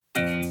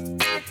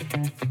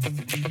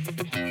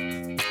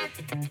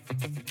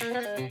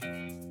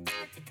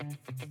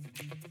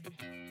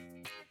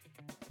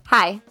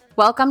Hi,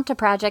 welcome to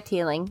Project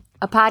Healing,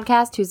 a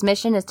podcast whose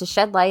mission is to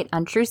shed light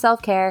on true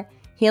self-care,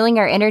 healing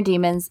our inner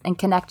demons, and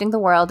connecting the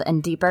world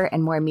in deeper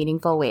and more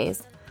meaningful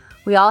ways.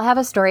 We all have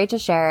a story to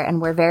share,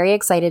 and we're very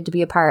excited to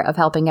be a part of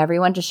helping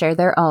everyone to share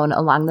their own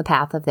along the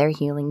path of their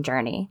healing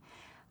journey.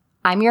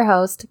 I'm your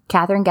host,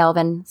 Katherine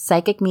Galvin,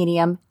 psychic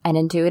medium and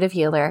intuitive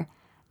healer,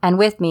 and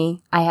with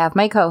me, I have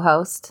my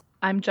co-host.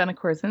 I'm Jenna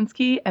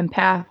Korzinski,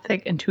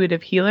 empathic,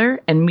 intuitive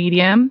healer, and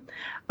medium.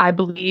 I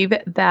believe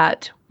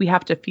that we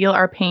have to feel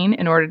our pain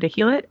in order to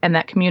heal it, and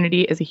that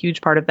community is a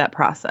huge part of that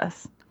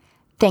process.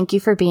 Thank you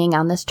for being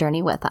on this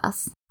journey with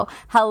us.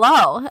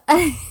 Hello.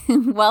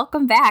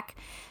 Welcome back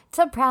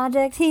to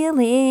Project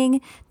Healing.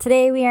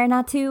 Today we are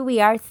not two,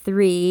 we are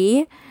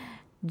three.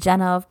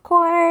 Jenna, of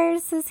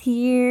course, is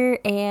here,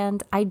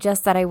 and I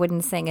just said I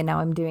wouldn't sing, and now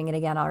I'm doing it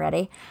again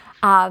already.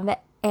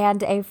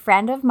 And a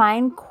friend of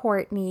mine,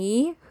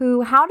 Courtney,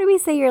 who, how do we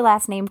say your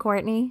last name,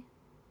 Courtney?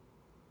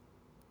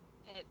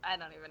 I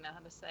don't even know how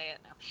to say it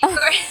now.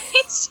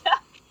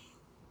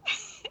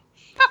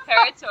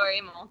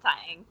 Territory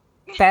Montaigne.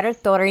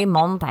 Territory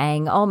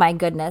Montaigne. Oh my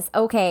goodness.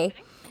 Okay.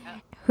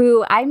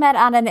 Who I met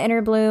on an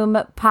Inner Bloom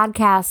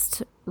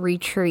podcast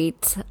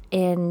retreat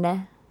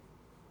in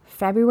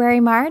February,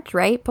 March,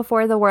 right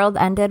before the world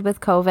ended with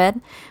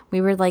COVID.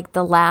 We were like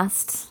the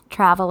last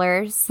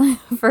travelers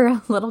for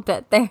a little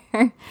bit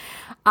there.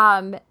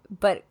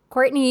 But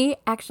Courtney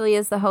actually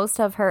is the host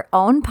of her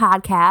own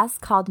podcast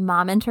called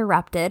Mom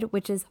Interrupted,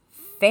 which is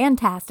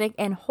fantastic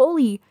and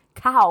holy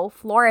cow,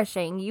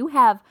 flourishing. You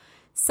have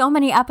so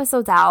many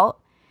episodes out,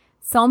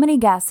 so many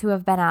guests who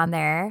have been on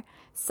there,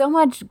 so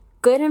much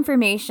good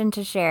information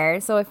to share.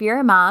 So if you're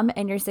a mom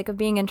and you're sick of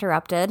being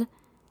interrupted,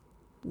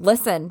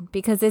 listen,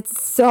 because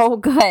it's so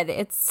good.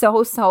 It's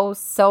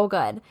so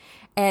good.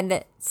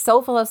 And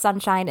so full of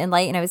sunshine and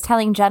light. And I was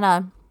telling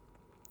Jenna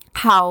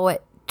how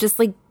just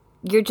like,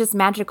 you're just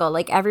magical.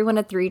 Like everyone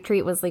at the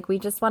retreat was like, we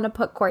just want to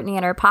put Courtney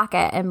in our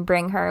pocket and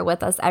bring her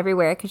with us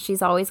everywhere because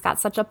she's always got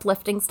such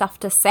uplifting stuff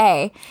to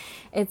say.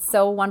 It's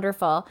so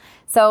wonderful.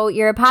 So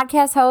you're a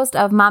podcast host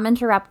of Mom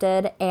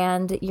Interrupted,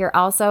 and you're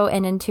also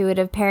an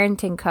intuitive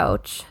parenting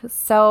coach.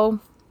 So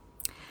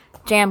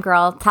Jam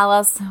Girl, tell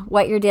us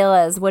what your deal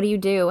is. What do you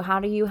do? How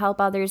do you help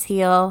others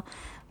heal?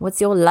 What's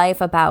your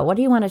life about? What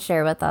do you want to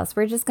share with us?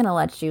 We're just going to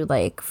let you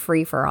like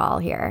free for all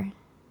here.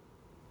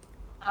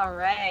 All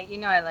right. You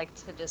know, I like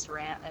to just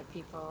rant at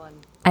people. And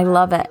I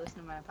love it.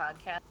 Listen to my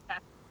podcast.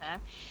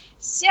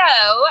 So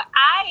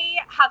I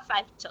have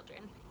 5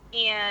 children,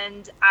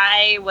 and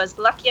I was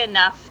lucky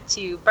enough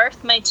to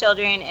birth my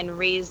children and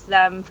raise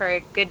them for a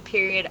good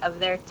period of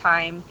their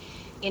time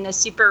in a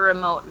super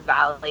remote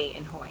valley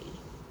in Hawaii.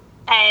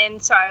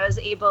 And so I was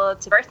able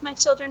to birth my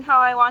children how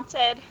I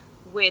wanted,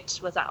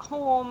 which was at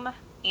home.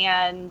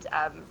 And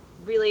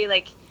really,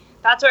 like,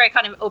 that's where I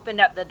kind of opened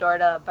up the door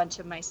to a bunch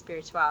of my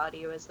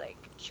spirituality. It was like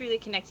truly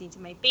connecting to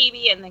my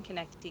baby and then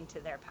connecting to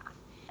their path.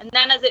 And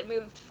then as it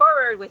moved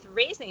forward with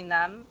raising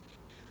them,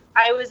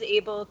 I was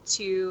able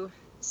to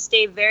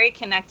stay very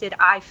connected,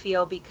 I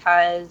feel,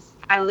 because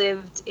I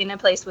lived in a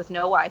place with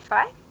no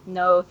Wi-Fi,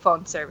 no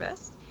phone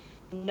service,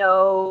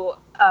 no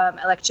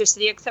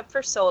electricity except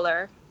for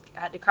solar. I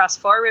had to cross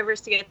 4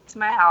 rivers to get to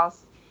my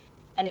house,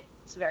 and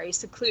it's very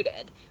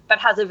secluded, but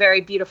has a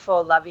very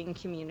beautiful, loving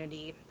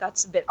community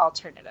that's a bit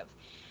alternative.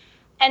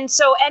 And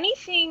so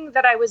anything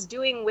that I was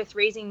doing with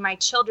raising my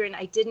children,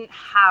 I didn't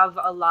have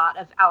a lot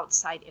of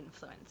outside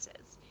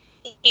influences.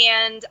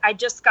 And I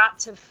just got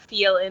to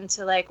feel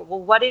into like, well,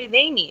 what do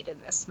they need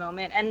in this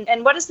moment?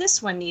 And what does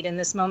this one need in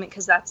this moment?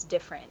 Because that's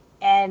different.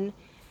 And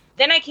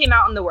then I came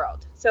out in the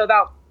world. So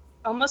about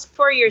almost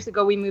 4 years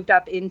ago, we moved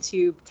up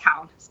into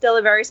town. Still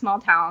a very small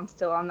town,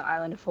 still on the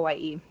island of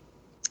Hawaii.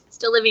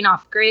 Still living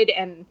off grid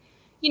and,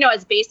 you know,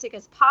 as basic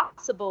as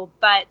possible.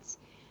 But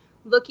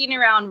looking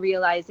around,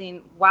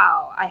 realizing,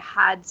 wow, I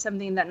had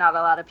something that not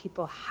a lot of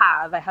people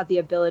have. I had the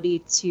ability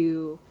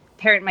to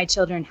parent my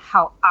children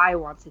how I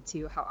wanted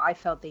to, how I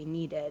felt they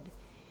needed.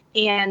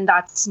 And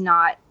that's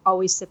not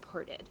always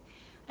supported.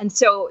 And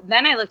so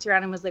then I looked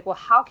around and was like, well,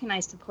 how can I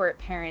support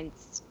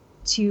parents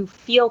to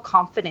feel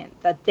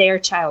confident that their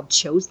child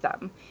chose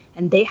them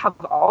and they have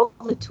all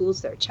the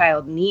tools their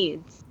child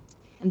needs?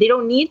 And they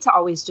don't need to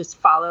always just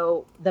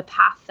follow the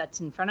path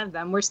that's in front of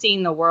them. We're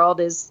seeing the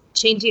world is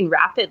changing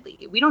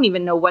rapidly. We don't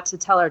even know what to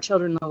tell our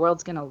children the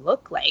world's going to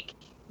look like,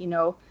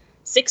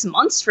 6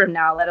 months from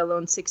now, let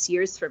alone 6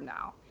 years from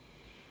now.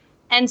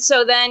 And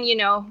so then,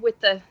 with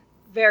the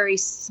very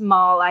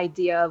small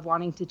idea of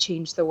wanting to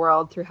change the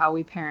world through how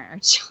we parent our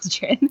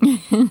children,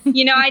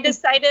 I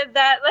decided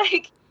that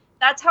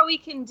that's how we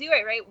can do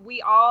it, right?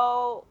 We've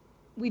all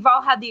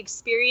had the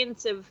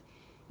experience of,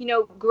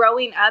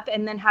 growing up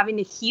and then having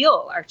to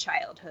heal our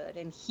childhood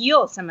and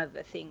heal some of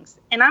the things.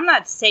 And I'm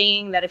not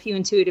saying that if you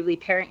intuitively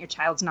parent, your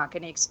child's not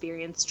going to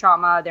experience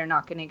trauma, they're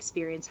not going to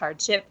experience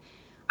hardship.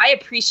 I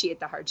appreciate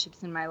the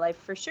hardships in my life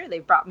for sure.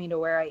 They've brought me to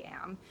where I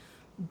am.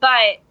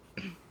 But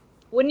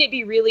wouldn't it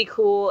be really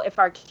cool if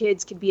our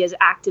kids could be as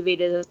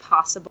activated as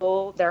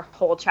possible their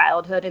whole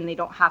childhood and they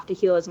don't have to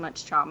heal as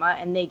much trauma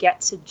and they get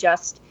to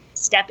just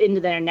step into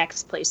their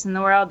next place in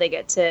the world? They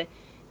get to,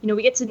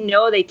 we get to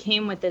know they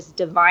came with this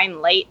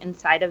divine light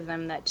inside of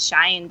them that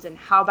shines. And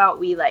how about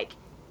we like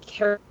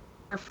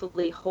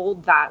carefully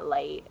hold that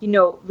light,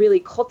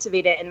 really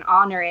cultivate it and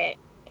honor it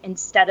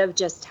instead of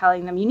just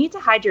telling them you need to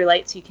hide your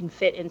light so you can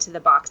fit into the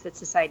box that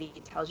society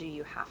tells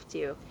you have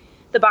to.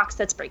 The box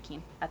that's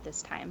breaking at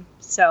this time.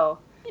 So,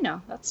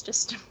 that's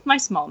just my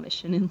small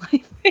mission in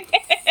life.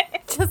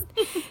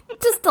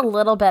 just a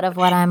little bit of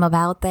what I'm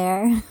about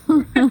there.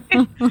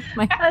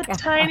 A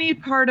tiny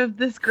part of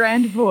this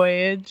grand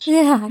voyage.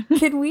 Yeah.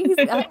 Can we,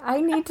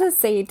 I need to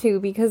say too,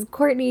 because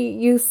Courtney,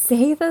 you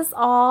say this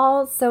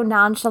all so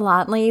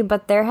nonchalantly,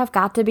 but there have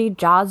got to be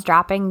jaws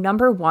dropping.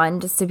 Number one,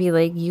 just to be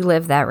like, you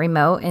live that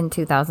remote in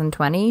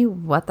 2020.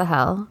 What the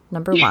hell?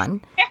 Number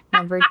one.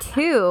 Number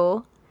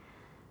two,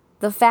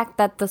 the fact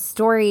that the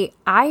story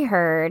I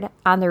heard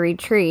on the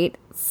retreat,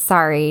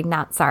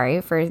 not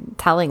sorry for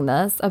telling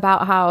this,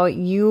 about how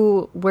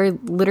you were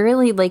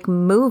literally like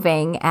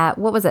moving at,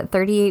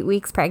 38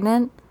 weeks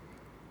pregnant?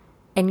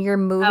 And you're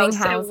moving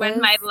houses? So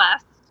when my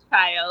last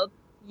child,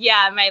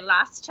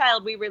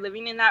 we were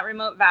living in that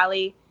remote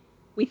valley.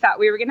 We thought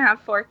we were going to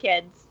have 4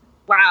 kids.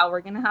 Wow,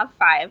 we're going to have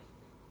 5.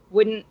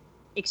 Wouldn't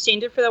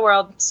exchange it for the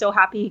world. So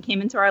happy he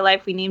came into our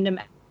life. We named him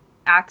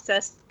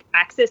Axis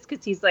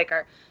because he's like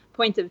our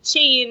point of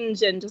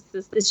change and just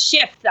this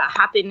shift that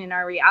happened in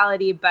our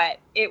reality. But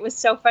it was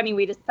so funny.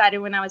 We decided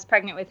when I was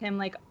pregnant with him,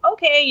 like,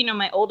 okay,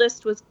 my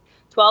oldest was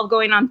 12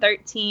 going on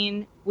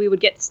 13. We would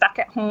get stuck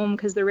at home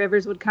because the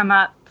rivers would come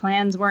up.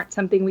 Plans weren't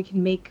something we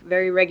can make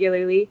very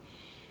regularly.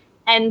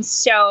 And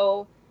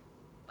so,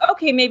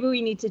 okay, maybe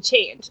we need to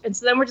change. And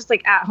so then we're just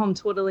like at home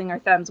twiddling our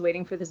thumbs,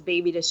 waiting for this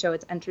baby to show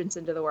its entrance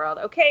into the world.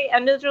 Okay,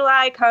 end of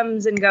July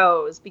comes and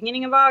goes.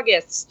 Beginning of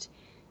August.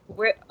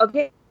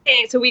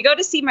 So we go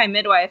to see my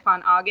midwife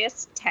on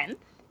August 10th.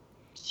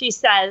 She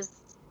says,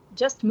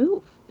 just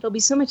move. It'll be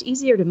so much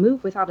easier to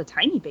move without a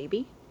tiny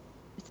baby.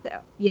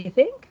 So, you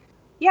think?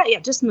 Yeah,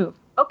 just move.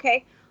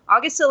 Okay.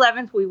 August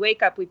 11th, we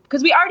wake up.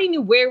 Because we already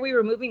knew where we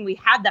were moving. We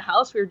had the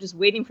house. We were just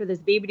waiting for this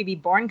baby to be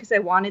born because I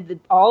wanted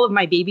all of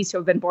my babies to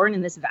have been born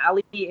in this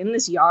valley, in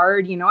this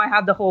yard. I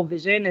had the whole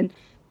vision. And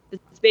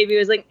this baby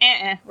was like,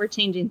 we're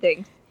changing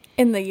things.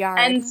 In the yard.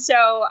 And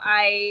so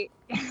I...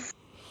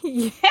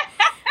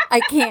 I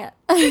can't.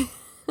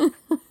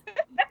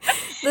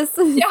 This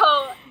is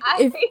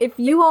if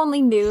you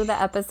only knew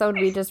the episode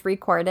we just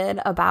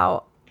recorded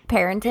about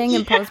parenting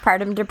and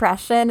postpartum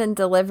depression and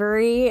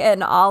delivery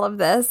and all of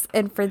this,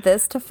 and for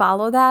this to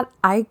follow that,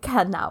 I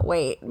cannot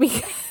wait,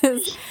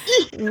 because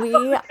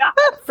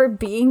for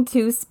being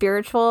three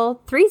spiritual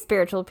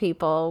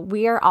people,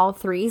 we are all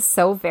three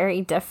so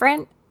very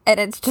different. And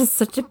it's just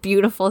such a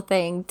beautiful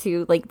thing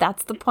to, like,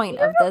 that's the point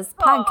of this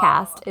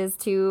podcast, is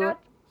to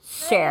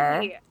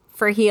share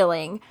for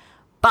healing.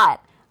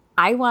 But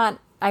I want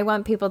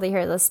people to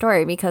hear this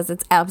story because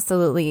it's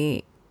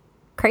absolutely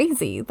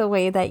crazy the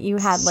way that you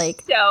had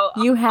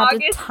you had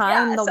to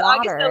time the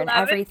water and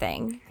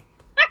everything.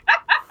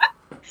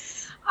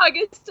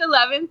 August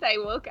 11th, I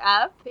woke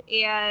up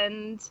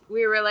and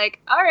we were like,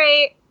 all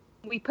right,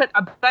 we put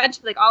a bunch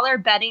of all our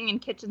bedding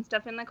and kitchen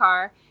stuff in the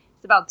car.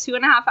 It's about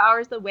 2.5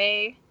 hours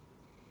away.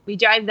 We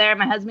drive there.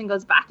 My husband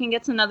goes back and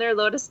gets another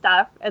load of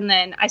stuff. And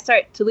then I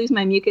start to lose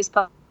my mucus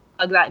plug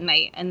that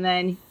night. And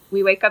then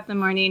we wake up in the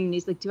morning and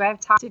he's like, do I have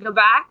time to go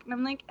back? And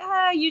I'm like,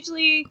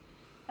 usually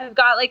I've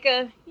got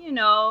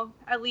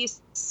at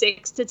least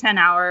 6 to 10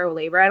 hour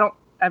labor.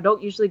 I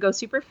don't usually go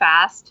super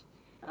fast.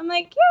 I'm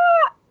like,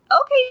 yeah,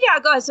 okay, yeah,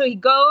 go ahead. So he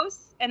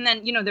goes, and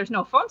then, there's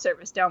no phone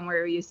service down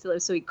where we used to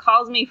live. So he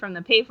calls me from the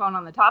payphone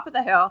on the top of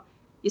the hill.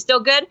 You still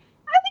good?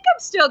 I think I'm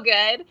still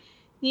good.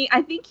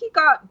 I think he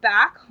got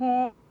back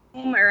home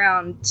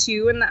around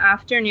 2 in the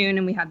afternoon,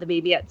 and we had the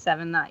baby at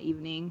 7 that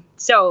evening.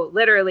 So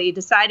literally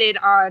decided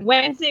on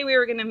Wednesday we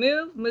were going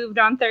to moved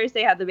on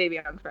Thursday, had the baby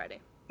on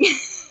Friday.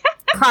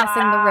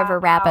 Crossing the river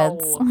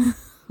rapids.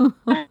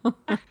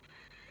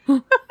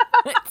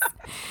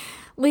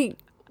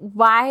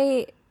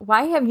 Why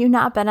have you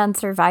not been on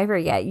Survivor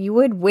yet? You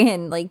would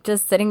win,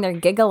 just sitting there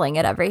giggling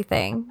at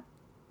everything. You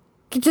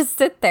could just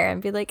sit there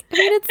and be like,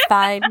 it's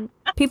fine.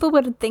 People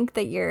would think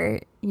that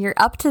you're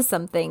up to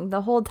something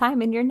the whole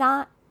time, and you're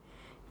not.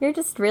 You're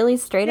just really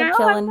straight up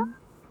chilling.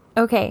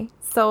 Okay,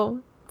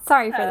 so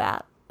sorry for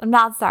that. I'm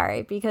not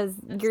sorry, because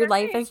your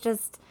life is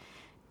just,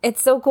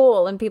 it's so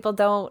cool, and people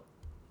don't,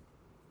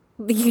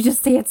 you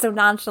just say it so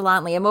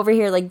nonchalantly. I'm over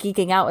here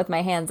geeking out with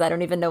my hands. I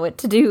don't even know what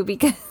to do,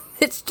 because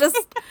it's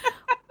just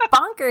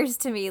bonkers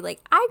to me.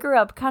 I grew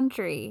up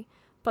country,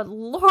 but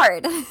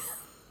Lord,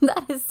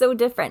 that is so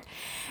different.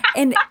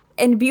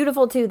 And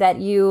beautiful too that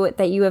you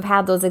have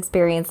had those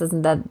experiences,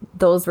 and that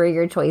those were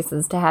your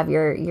choices to have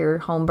your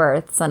home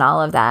births and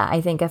all of that.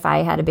 I think if I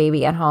had a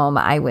baby at home,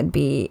 I would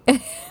be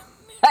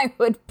I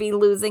would be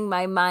losing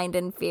my mind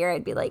in fear.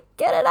 I'd be like,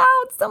 get it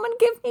out. Someone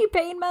give me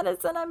pain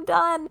medicine. I'm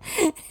done.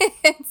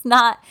 It's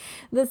not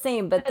the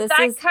same, but this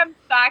that comes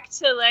back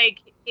to like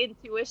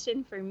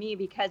intuition for me,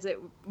 because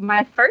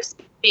my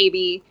first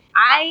baby,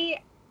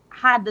 I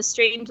had the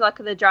strange luck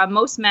of the draw.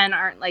 Most men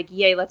aren't like,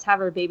 yay, let's have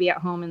our baby at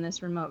home in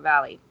this remote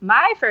valley.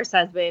 My first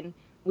husband,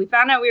 we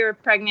found out we were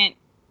pregnant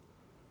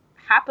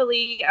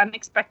happily,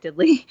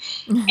 unexpectedly.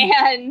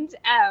 And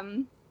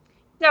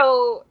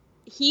so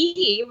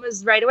he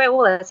was right away, well,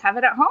 let's have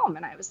it at home.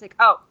 And I was like,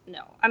 oh,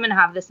 no, I'm going to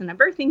have this in a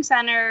birthing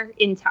center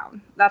in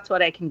town. That's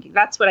what I can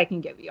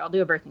give you. I'll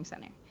do a birthing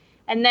center.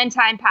 And then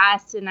time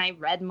passed and I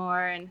read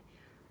more and,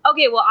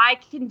 okay, well, I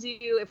can do,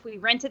 if we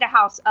rented a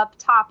house up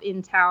top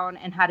in town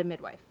and had a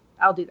midwife,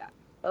 I'll do that.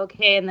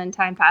 Okay, and then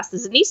time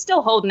passes and he's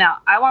still holding out.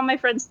 I want my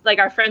friends, like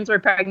our friends were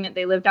pregnant.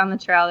 They lived on the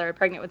trail. They were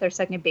pregnant with their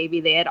second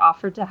baby. They had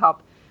offered to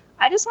help.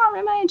 I just want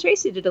Rima and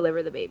Tracy to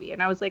deliver the baby.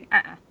 And I was like,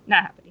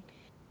 not happening.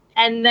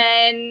 And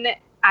then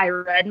I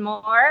read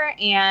more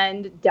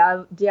and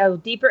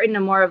delved deeper into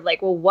more of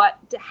like, well,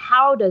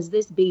 how does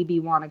this baby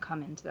want to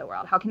come into the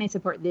world? How can I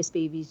support this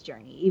baby's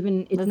journey?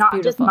 Even it's not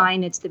beautiful. Just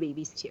mine, it's the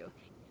baby's too.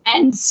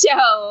 And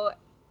so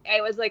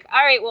I was like,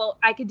 all right, well,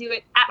 I could do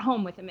it at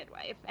home with a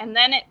midwife. And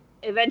then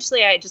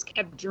eventually I just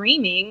kept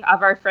dreaming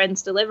of our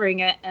friends delivering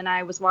it. And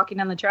I was walking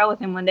down the trail with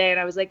him one day and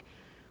I was like,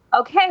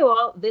 okay,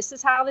 well, this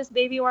is how this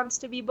baby wants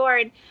to be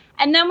born.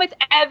 And then with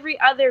every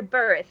other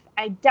birth,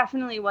 I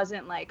definitely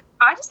wasn't like,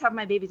 I just have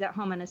my babies at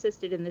home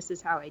unassisted and this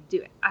is how I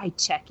do it. I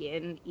check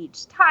in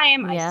each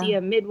time. Yeah. I see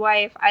a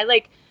midwife. I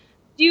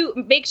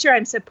make sure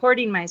I'm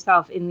supporting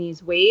myself in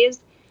these ways,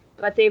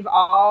 but they've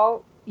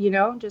all,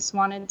 just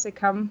wanted to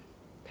come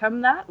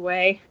that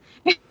way.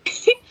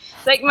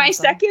 Like my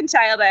second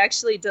child, I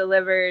actually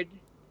delivered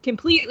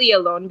completely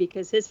alone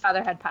because his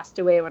father had passed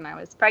away when I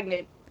was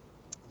pregnant.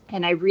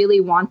 And I really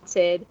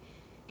wanted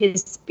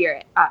his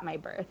spirit at my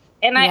birth.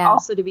 And I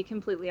also, to be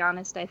completely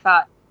honest, I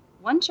thought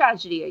one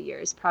tragedy a year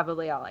is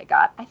probably all I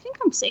got. I think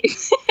I'm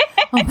safe.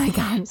 Oh my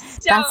God.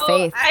 That's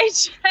faith.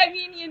 I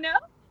mean,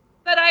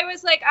 but I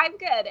was like, I'm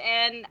good.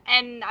 And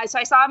so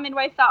I saw a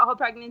midwife that whole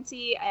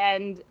pregnancy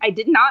and I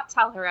did not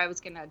tell her I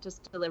was going to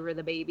just deliver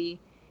the baby.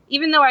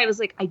 Even though I was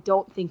like, I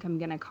don't think I'm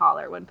going to call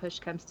her when push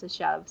comes to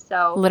shove.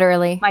 So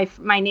literally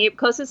my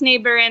closest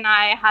neighbor and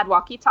I had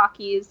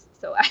walkie-talkies.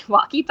 So I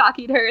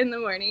walkie-talkied her in the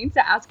morning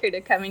to ask her to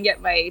come and get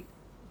my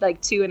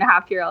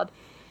 2.5-year-old.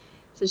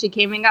 So she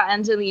came and got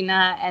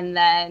Angelina and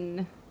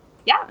then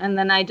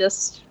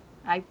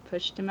I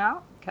pushed him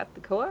out, cut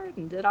the cord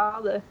and did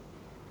all the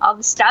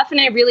stuff.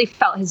 And I really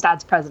felt his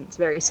dad's presence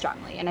very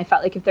strongly. And I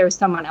felt like if there was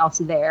someone else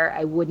there,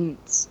 I would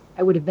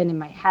have been in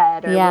my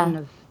head or wouldn't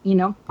have,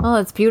 Oh,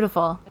 it's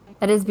beautiful.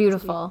 It is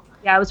beautiful.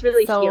 Yeah, it was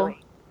really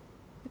healing.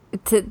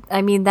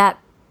 That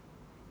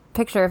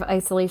picture of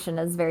isolation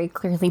is very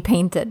clearly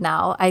painted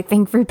now. I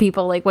think for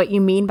people, like what you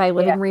mean by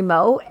living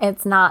remote,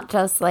 it's not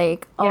just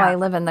like, I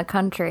live in the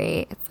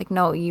country. It's like,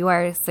 no, you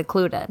are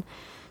secluded.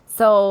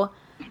 So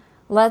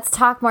let's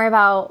talk more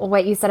about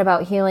what you said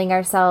about healing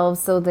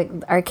ourselves so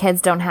that our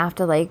kids don't have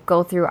to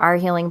go through our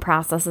healing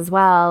process as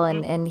well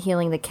and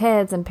healing the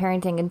kids and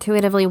parenting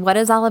intuitively. What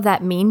does all of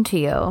that mean to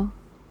you?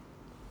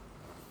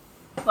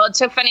 Well, it's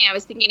so funny. I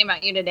was thinking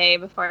about you today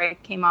before I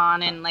came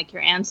on and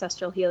your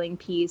ancestral healing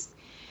piece.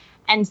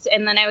 And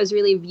then I was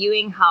really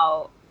viewing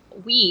how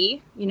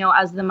we,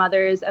 as the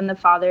mothers and the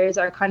fathers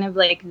are kind of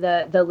like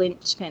the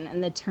linchpin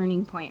and the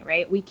turning point,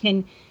 right? We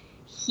can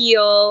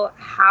heal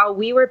how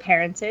we were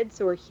parented.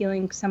 So we're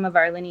healing some of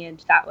our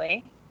lineage that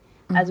way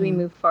as we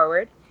move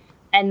forward.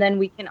 And then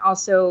we can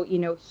also,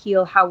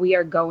 heal how we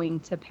are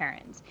going to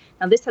parent.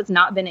 Now, this has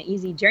not been an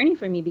easy journey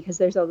for me because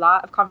there's a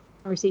lot of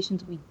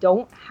conversations we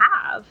don't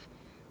have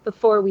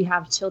before we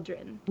have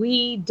children.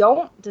 We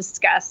don't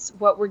discuss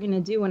what we're going to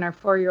do when our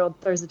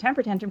 4-year-old throws a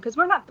temper tantrum because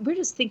we're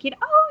just thinking,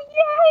 oh,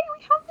 yay,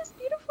 we have this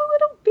beautiful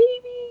little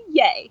baby,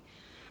 yay.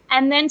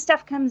 And then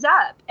stuff comes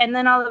up. And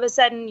then all of a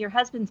sudden your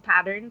husband's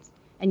patterns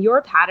and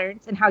your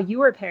patterns and how you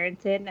were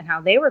parented and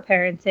how they were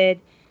parented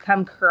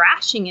come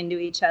crashing into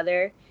each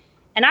other.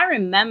 And I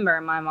remember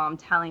my mom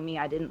telling me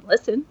I didn't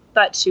listen,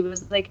 but she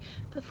was like,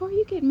 before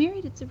you get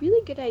married, it's a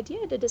really good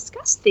idea to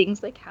discuss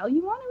things like how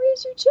you want to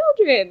raise your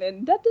children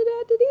and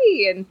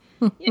da-da-da-da-dee. And,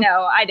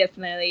 I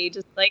definitely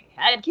just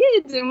had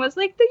kids and was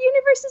like, the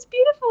universe is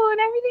beautiful and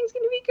everything's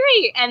going to be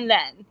great. And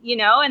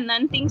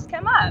then, things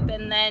come up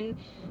and then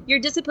you're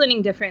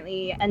disciplining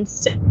differently. And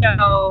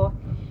so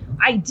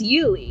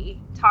ideally,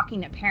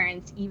 talking to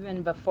parents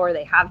even before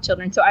they have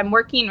children. So I'm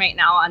working right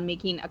now on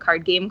making a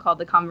card game called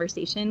The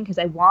Conversation because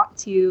I want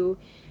to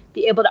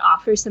be able to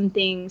offer some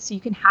things so you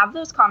can have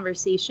those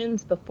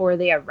conversations before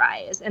they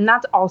arise. And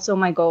that's also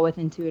my goal with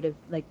intuitive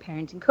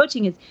parenting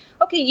coaching is,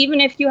 okay, even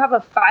if you have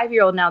a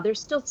 5-year-old now, there's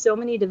still so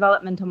many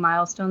developmental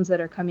milestones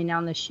that are coming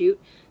down the chute,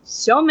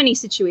 so many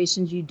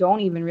situations you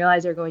don't even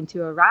realize are going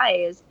to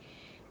arise.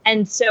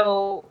 And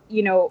so,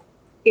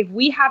 if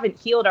we haven't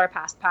healed our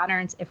past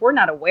patterns, if we're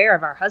not aware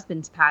of our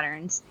husband's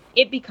patterns,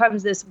 it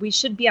becomes this, we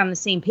should be on the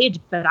same page,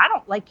 but I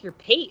don't like your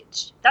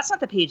page. That's not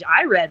the page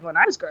I read when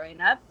I was growing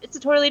up. It's a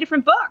totally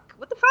different book.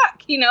 What the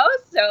fuck, you know?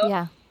 So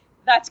Yeah.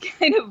 that's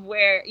kind of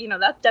where, you know,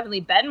 that's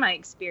definitely been my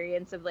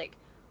experience of like,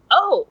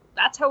 oh,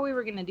 that's how we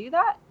were going to do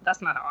that?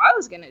 That's not how I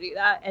was going to do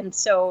that. And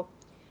so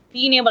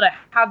being able to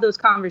have those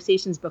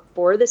conversations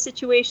before the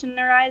situation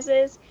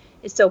arises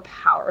is so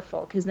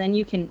powerful, because then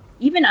you can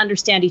even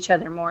understand each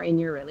other more in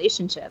your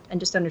relationship and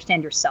just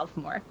understand yourself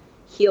more,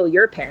 heal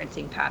your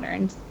parenting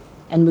patterns,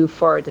 and move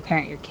forward to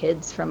parent your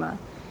kids from a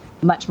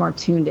much more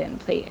tuned in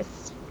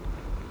place.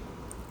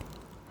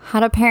 How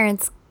do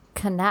parents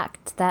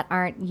connect that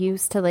aren't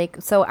used to like,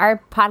 so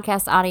our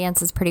podcast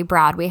audience is pretty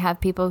broad. We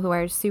have people who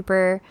are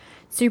super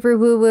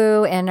woo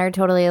woo and are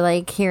totally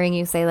like hearing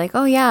you say like,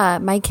 oh yeah,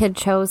 my kid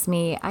chose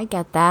me. I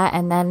get that.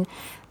 And then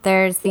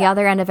there's the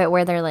other end of it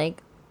where they're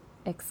like,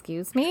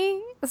 excuse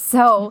me?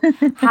 So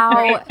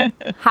how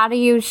do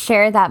you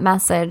share that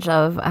message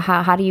of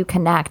how do you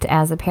connect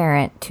as a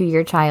parent to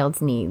your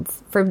child's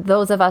needs? For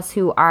those of us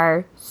who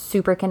are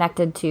super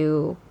connected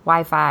to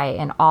Wi-Fi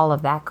and all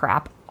of that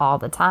crap all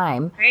the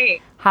time,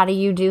 Right. how do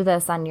you do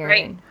this on your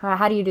Right. own?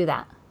 How do you do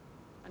that?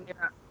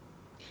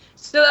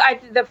 So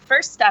the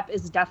first step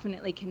is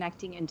definitely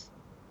connecting into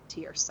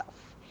yourself.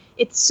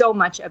 It's so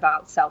much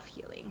about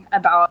self-healing,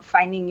 about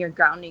finding your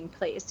grounding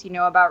place, you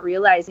know, about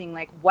realizing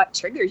like what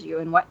triggers you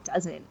and what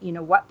doesn't, you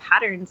know, what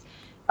patterns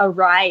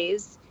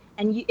arise.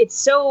 And it's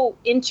so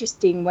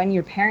interesting when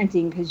you're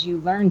parenting because you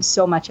learn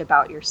so much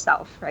about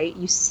yourself, right?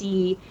 You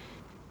see,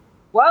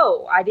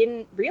 whoa, I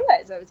didn't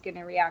realize I was going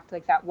to react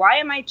like that. Why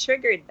am I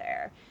triggered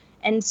there?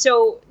 And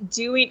so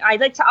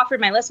I'd like to offer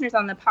my listeners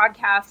on the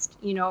podcast,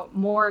 you know,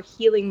 more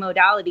healing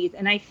modalities.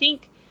 And I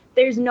think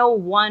there's no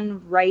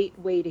one right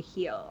way to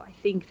heal. I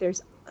think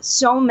there's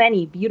so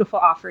many beautiful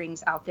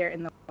offerings out there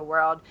in the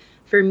world.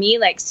 For me,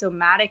 like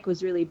somatic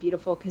was really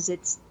beautiful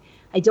because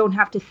I don't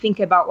have to think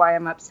about why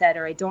I'm upset,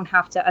 or I don't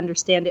have to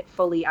understand it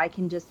fully. I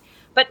can just,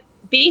 but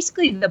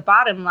basically the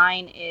bottom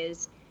line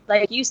is,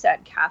 like you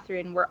said,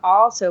 Catherine, we're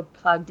also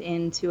plugged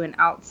into an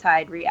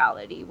outside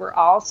reality. We're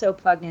also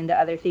plugged into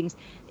other things.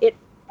 It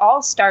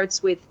all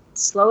starts with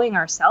slowing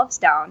ourselves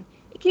down.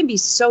 It can be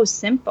so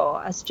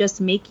simple as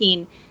just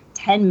making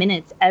 10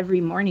 minutes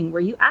every morning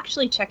where you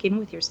actually check in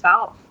with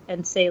yourself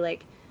and say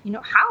like, you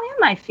know, how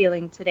am I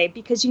feeling today?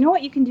 Because you know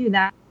what you can do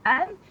that.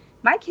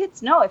 My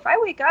kids know if I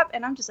wake up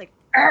and I'm just like,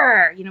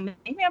 you know,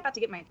 maybe I'm about to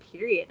get my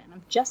period and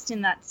I'm just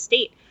in that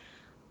state.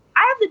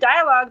 I have the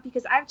dialogue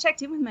because I've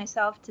checked in with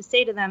myself to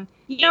say to them,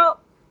 you know,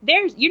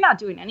 you're not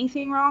doing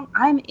anything wrong.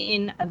 I'm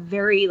in a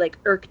very like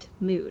irked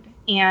mood,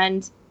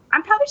 and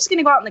I'm probably just going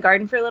to go out in the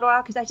garden for a little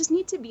while because I just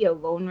need to be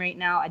alone right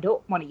now. I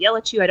don't want to yell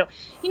at you. I don't,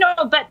 you know,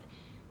 but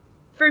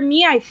for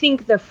me, I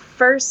think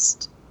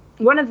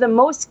one of the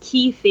most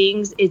key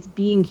things is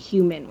being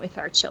human with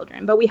our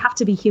children, but we have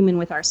to be human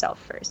with ourselves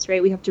first,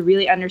 right? We have to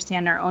really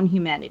understand our own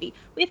humanity.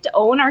 We have to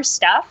own our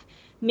stuff.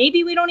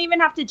 Maybe we don't even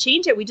have to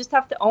change it. We just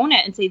have to own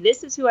it and say,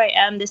 this is who I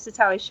am. This is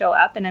how I show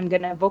up. And I'm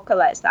going to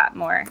vocalize that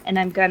more. And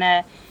I'm going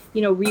to,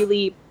 you know,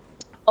 really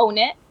own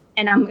it.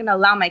 And I'm going to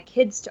allow my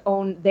kids to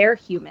own their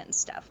human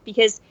stuff.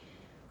 Because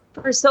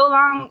for so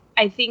long,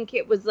 I think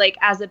it was like,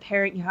 as a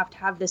parent, you have to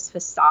have this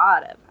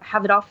facade of, I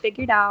have it all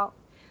figured out.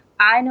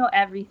 I know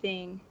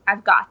everything.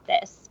 I've got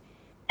this.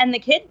 And the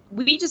kid,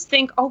 we just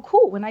think, oh,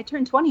 cool. When I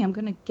turn 20, I'm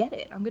going to get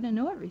it. I'm going to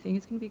know everything.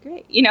 It's going to be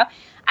great, you know?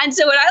 And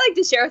so what I like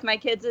to share with my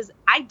kids is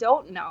I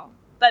don't know.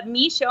 But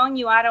me showing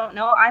you I don't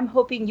know, I'm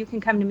hoping you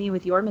can come to me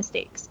with your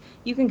mistakes.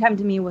 You can come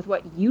to me with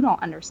what you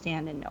don't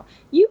understand and know.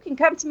 You can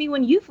come to me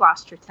when you've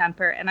lost your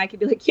temper. And I could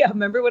be like, yeah,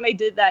 remember when I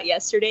did that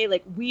yesterday?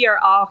 Like, we are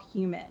all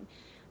human.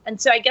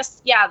 And so I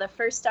guess, yeah, the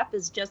first step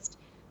is just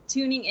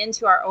tuning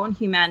into our own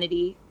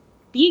humanity,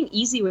 being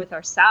easy with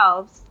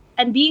ourselves,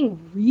 and being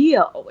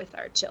real with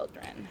our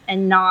children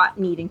and not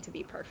needing to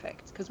be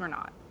perfect, because we're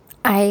not.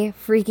 I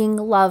freaking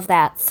love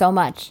that so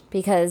much,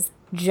 because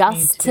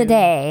just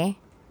today,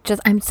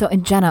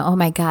 and Jenna, oh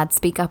my God,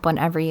 speak up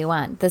whenever you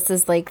want. This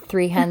is like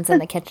 3 hens in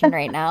the kitchen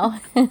right now.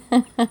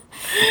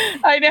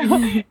 I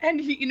know.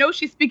 And you know,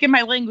 she's speaking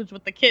my language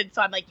with the kids.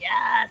 So I'm like,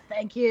 yes,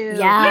 thank you.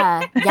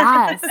 Yeah.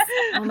 Yes.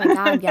 Oh my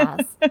God.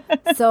 Yes.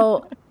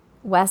 So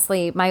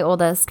Wesley, my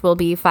oldest, will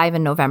be 5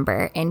 in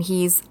November, and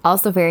he's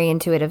also very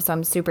intuitive. So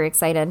I'm super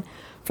excited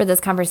for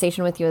this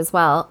conversation with you as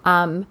well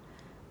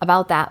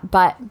about that.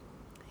 But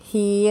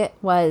he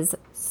was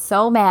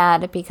so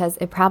mad because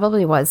it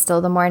probably was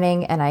still the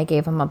morning and I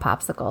gave him a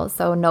popsicle.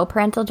 So no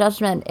parental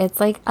judgment. It's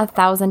like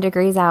 1,000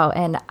 degrees out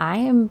and I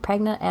am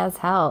pregnant as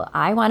hell.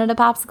 I wanted a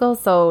popsicle,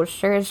 so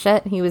sure as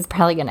shit, he was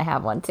probably going to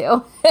have one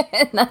too.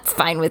 And that's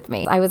fine with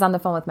me. I was on the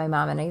phone with my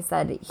mom and I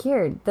said,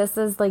 here, this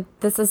is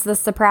the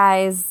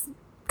surprise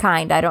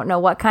kind. I don't know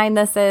what kind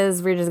this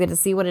is. We're just going to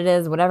see what it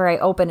is. Whatever I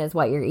open is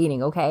what you're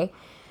eating, okay?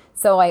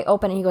 So I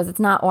open and he goes,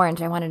 it's not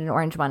orange. I wanted an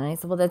orange one. And I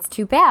said, well, that's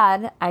too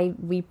bad.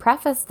 We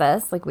prefaced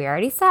this, like we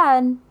already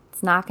said,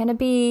 it's not going to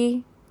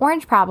be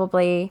orange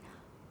probably.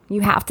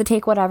 You have to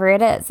take whatever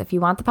it is. If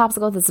you want the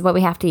popsicle, this is what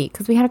we have to eat.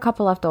 Because we had a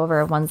couple left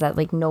over, ones that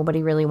like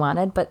nobody really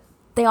wanted, but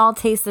they all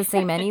taste the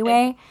same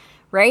anyway,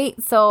 right?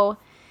 So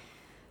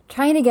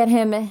trying to get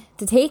him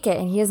to take it,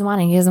 and he doesn't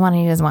want it, he doesn't want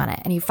it, he doesn't want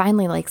it. And he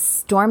finally like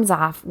storms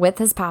off with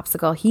his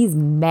popsicle. He's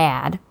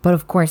mad, but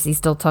of course he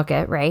still took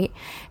it, right?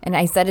 And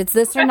I said, it's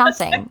this or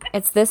nothing.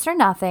 It's this or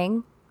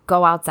nothing.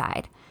 Go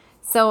outside.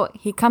 So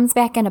he comes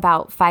back in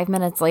about 5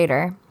 minutes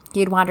later. He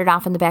had wandered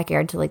off in the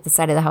backyard to like the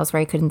side of the house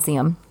where I couldn't see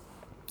him.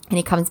 And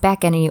he comes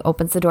back in and he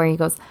opens the door and he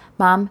goes,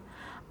 Mom,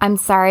 I'm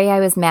sorry I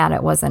was mad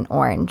it wasn't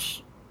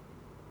orange.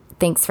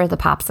 Thanks for the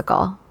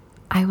popsicle.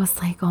 I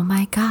was like, oh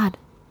my God.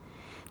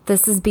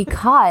 This is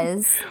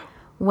because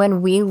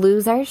when we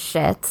lose our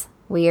shit,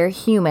 we are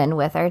human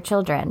with our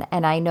children.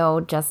 And I know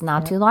just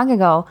not too long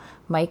ago,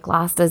 Mike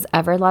lost his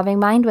ever-loving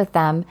mind with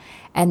them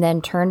and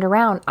then turned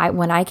around.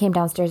 When I came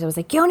downstairs, I was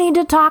like, you need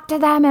to talk to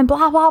them and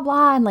blah, blah,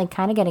 blah. And like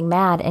kind of getting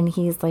mad. And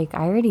he's like,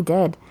 I already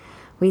did.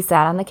 We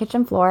sat on the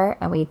kitchen floor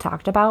and we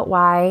talked about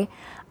why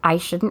I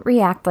shouldn't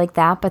react like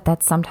that, but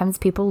that sometimes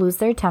people lose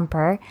their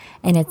temper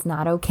and it's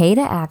not okay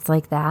to act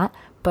like that.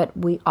 But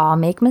we all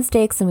make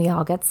mistakes and we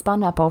all get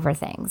spun up over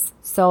things.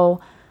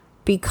 So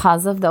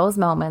because of those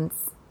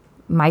moments,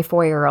 my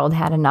 4-year-old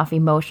had enough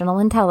emotional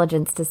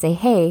intelligence to say,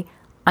 hey,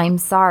 I'm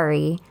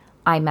sorry,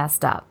 I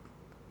messed up.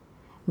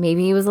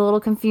 Maybe he was a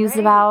little confused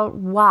about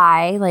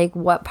why, like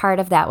what part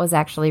of that was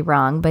actually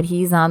wrong, but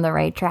he's on the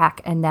right track.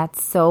 And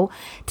that's so,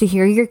 to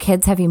hear your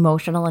kids have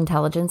emotional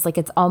intelligence, like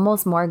it's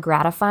almost more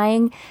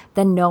gratifying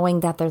than knowing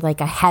that they're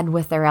like ahead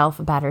with their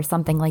alphabet or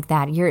something like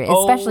that.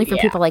 Especially for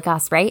people like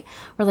us, right?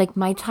 We're like,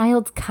 my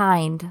child's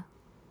kind.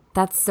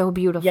 That's so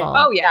beautiful.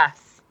 Yeah. Oh,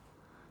 yes.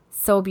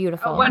 So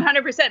beautiful.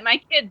 100%.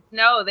 My kids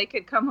know they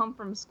could come home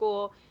from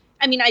school.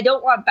 I mean, I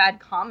don't want bad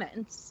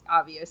comments,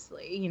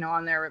 obviously,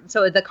 on their,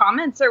 so the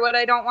comments are what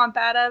I don't want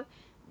bad of,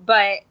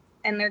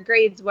 and their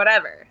grades,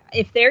 whatever.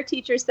 If their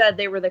teacher said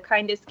they were the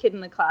kindest kid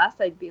in the class,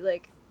 I'd be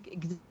like,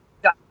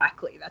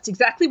 exactly. That's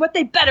exactly what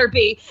they better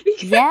be.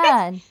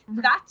 Yeah.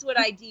 That's what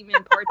I deem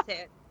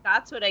important.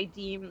 That's what I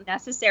deem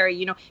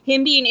necessary.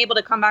 Him being able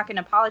to come back and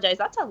apologize,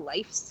 that's a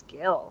life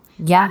skill.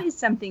 Yeah. That is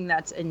something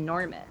that's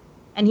enormous.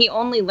 And he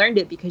only learned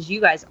it because you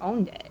guys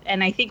owned it.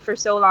 And I think for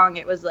so long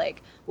it was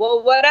like,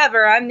 well,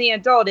 whatever, I'm the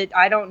adult.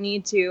 I don't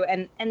need to.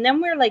 And then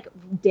we're like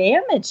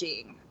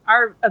damaging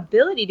our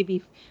ability to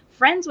be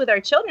friends with our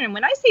children. And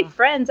when I say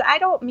friends, I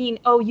don't mean,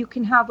 oh, you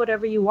can have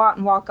whatever you want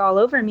and walk all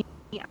over me.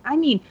 I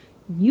mean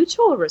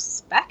mutual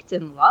respect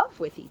and love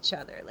with each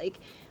other. Like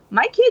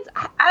my kids,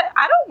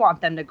 I don't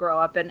want them to grow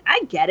up, and I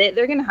get it.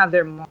 They're going to have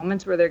their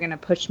moments where they're going to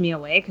push me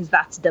away because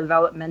that's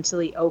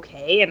developmentally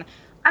okay. And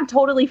I'm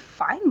totally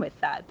fine with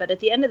that. But at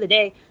the end of the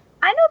day,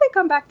 I know they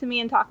come back to me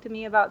and talk to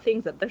me about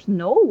things that there's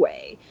no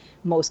way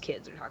most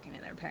kids are talking to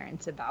their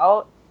parents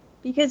about,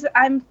 because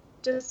I'm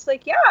just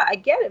like, yeah, I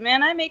get it,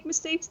 man. I make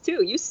mistakes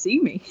too. You see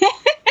me.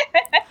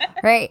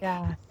 Right.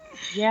 Yeah.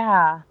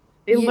 Yeah.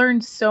 They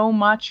learn so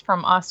much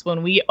from us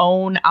when we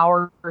own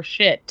our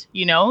shit,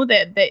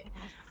 that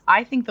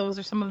I think those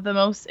are some of the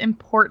most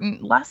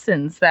important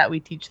lessons that we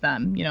teach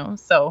them,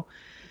 so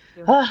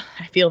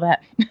I feel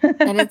that.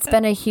 And it's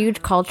been a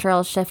huge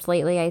cultural shift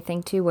lately, I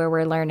think, too, where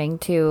we're learning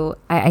to,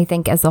 I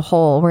think as a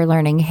whole, we're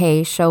learning,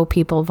 hey, show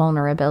people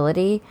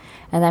vulnerability.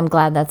 And I'm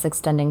glad that's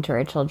extending to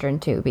our children,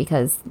 too,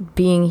 because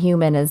being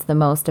human is the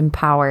most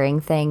empowering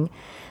thing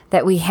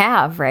that we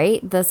have,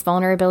 right? This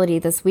vulnerability,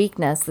 this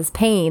weakness, this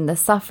pain,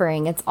 this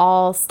suffering, it's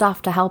all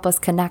stuff to help us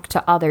connect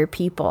to other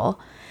people.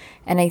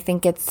 And I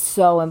think it's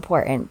so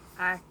important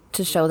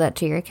to show that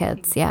to your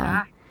kids.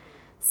 Yeah.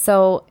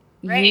 So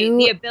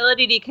the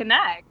ability to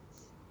connect.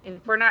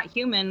 If we're not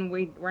human,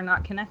 we're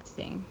not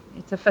connecting.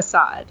 It's a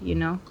facade,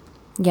 Yeah.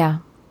 Yeah.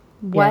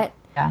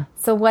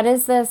 So what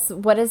is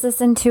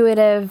this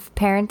intuitive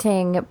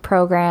parenting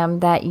program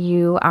that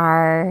you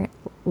are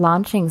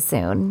launching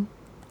soon?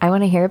 I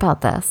want to hear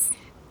about this.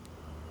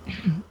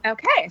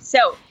 Okay. So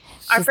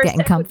our She's first getting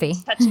step comfy. would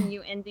be touching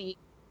you in the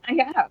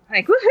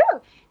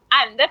woohoo.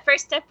 The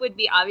first step would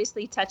be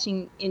obviously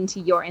touching into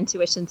your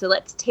intuition. So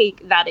let's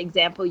take that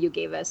example you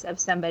gave us of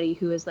somebody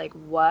who is like,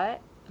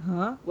 what?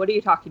 Huh? What are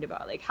you talking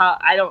about? Like,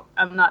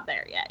 I'm not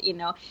there yet.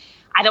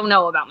 I don't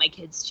know about my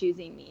kids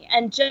choosing me.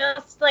 And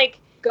just like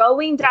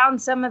going down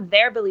some of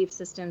their belief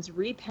systems,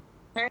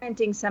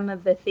 reparenting some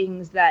of the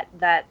things that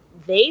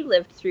they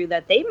lived through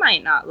that they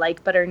might not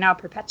like, but are now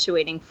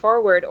perpetuating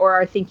forward or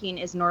are thinking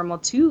is normal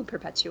to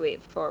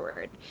perpetuate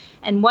forward.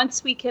 And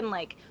once we can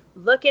like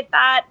look at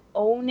that,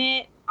 own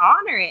it,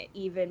 honor it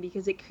even,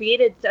 because it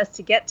created us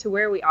to get to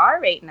where we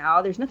are right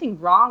now. There's nothing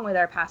wrong with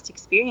our past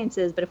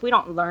experiences, but if we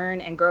don't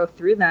learn and grow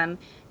through them,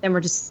 then we're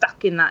just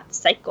stuck in that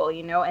cycle,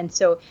 and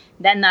so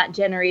then that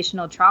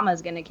generational trauma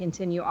is going to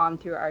continue on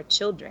through our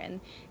children,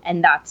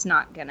 and that's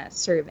not going to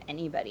serve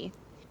anybody.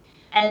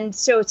 And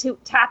so to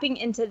tapping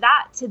into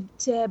that,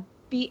 to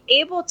be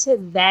able to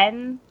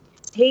then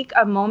take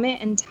a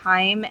moment in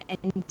time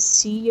and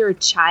see your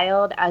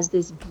child as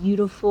this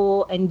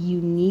beautiful and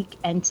unique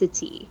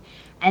entity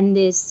and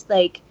this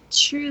like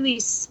truly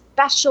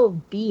special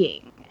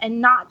being. and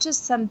not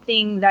just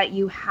something that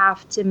you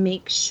have to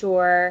make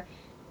sure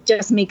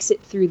just makes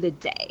it through the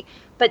day.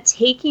 But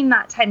taking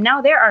that time.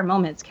 Now, there are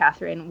moments,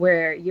 Catherine,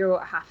 where you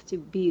have to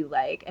be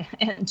like,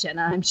 and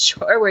Jenna, I'm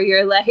sure, where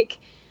you're like,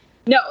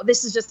 no,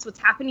 this is just what's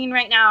happening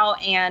right now,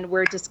 and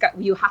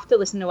you have to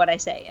listen to what I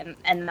say,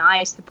 and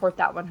I support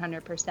that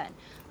 100%.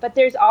 But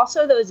there's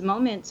also those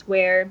moments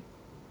where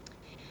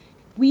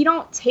we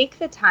don't take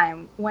the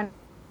time when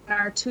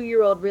our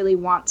 2-year-old really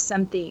wants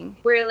something.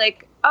 We're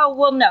like, oh,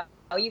 well, no,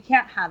 you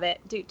can't have it.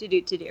 Do.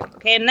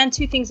 Okay, and then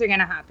two things are going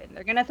to happen.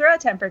 They're going to throw a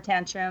temper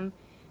tantrum,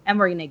 and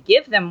we're going to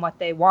give them what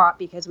they want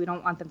because we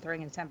don't want them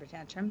throwing a temper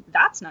tantrum.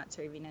 That's not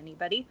serving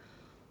anybody.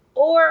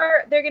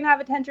 Or they're going to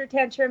have a temper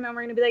tantrum, and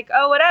we're going to be like,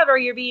 oh, whatever,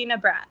 you're being a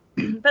brat.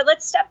 But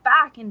let's step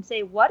back and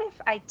say, what if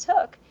I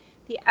took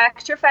the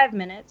extra 5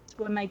 minutes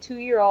when my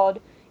 2-year-old,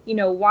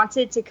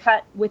 wanted to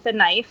cut with a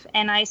knife,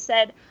 and I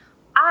said,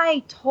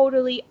 I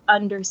totally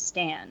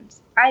understand.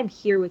 I'm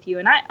here with you,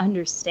 and I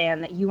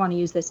understand that you want to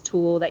use this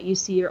tool that you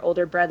see your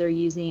older brother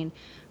using,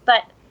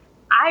 but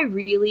I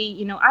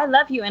really, I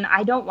love you, and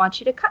I don't want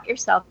you to cut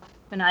yourself,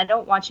 and I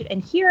don't want you to,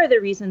 and here are the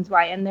reasons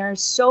why. And there are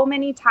so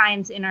many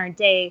times in our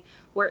day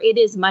where it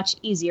is much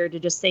easier to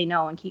just say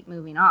no and keep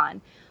moving on.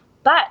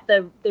 But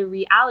the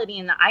reality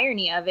and the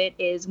irony of it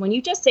is when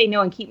you just say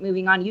no and keep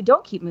moving on, you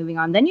don't keep moving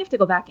on. Then you have to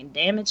go back and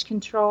damage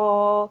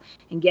control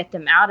and get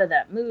them out of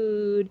that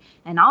mood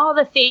and all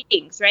the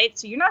things, right?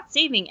 So you're not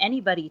saving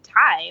anybody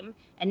time.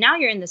 And now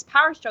you're in this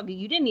power struggle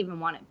you didn't even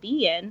want to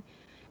be in.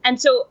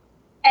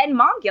 And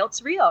mom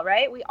guilt's real,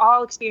 right? We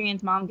all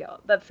experience mom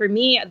guilt. But for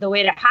me, the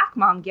way to hack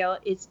mom guilt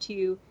is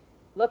to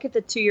look at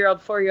the 2-year-old,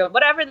 4-year-old,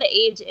 whatever the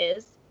age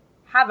is,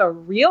 have a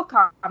real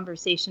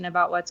conversation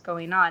about what's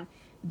going on.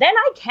 Then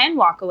I can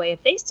walk away.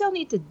 If they still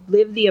need to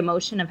live the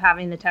emotion of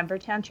having the temper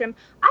tantrum,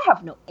 I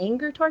have no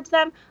anger towards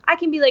them. I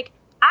can be like,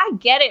 I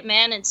get it,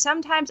 man. And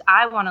sometimes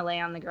I want to lay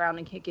on the ground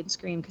and kick and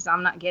scream because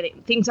I'm not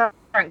getting, things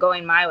aren't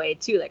going my way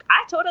too. Like,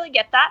 I totally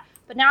get that.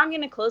 But now I'm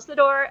going to close the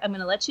door. I'm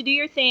going to let you do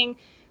your thing.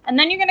 And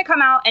then you're going to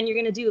come out and you're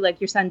going to do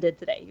like your son did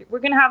today. We're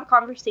going to have a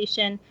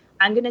conversation.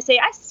 I'm going to say,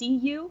 I see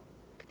you.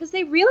 Because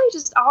they really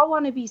just all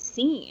want to be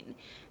seen.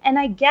 And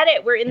I get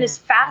it. We're in this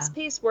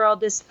fast-paced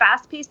world, this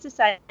fast-paced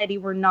society.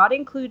 We're not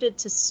encouraged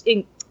to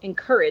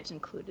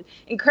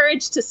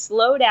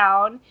slow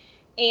down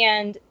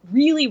and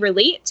really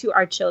relate to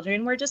our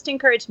children. We're just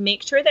encouraged to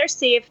make sure they're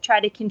safe, try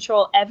to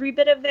control every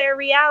bit of their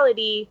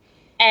reality,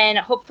 and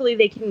hopefully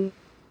they can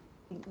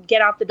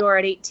get out the door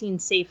at 18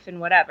 safe and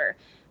whatever.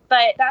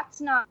 But that's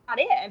not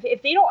it.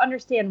 If they don't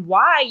understand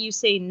why you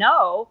say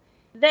no,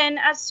 then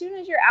as soon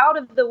as you're out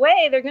of the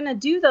way, they're going to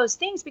do those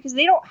things because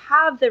they don't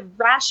have the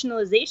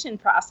rationalization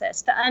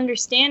process, the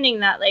understanding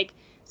that, like,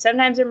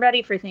 sometimes I'm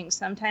ready for things,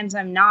 sometimes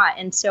I'm not.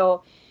 And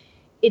so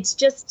it's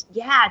just,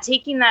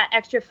 taking that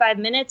extra 5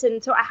 minutes.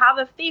 And so I have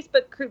a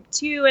Facebook group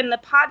too, and the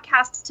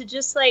podcast to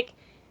just like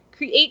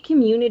create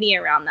community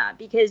around that,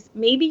 because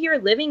maybe you're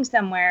living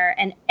somewhere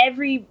and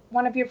every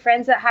one of your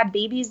friends that had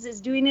babies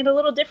is doing it a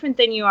little different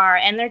than you are.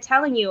 And they're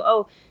telling you,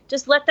 oh,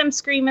 just let them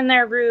scream in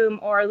their room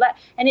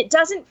and it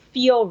doesn't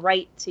feel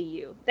right to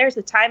you. There's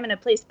a time and a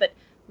place, but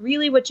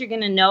really what you're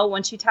going to know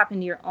once you tap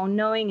into your own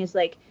knowing is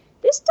like,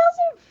 this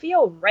doesn't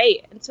feel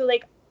right. And so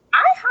like,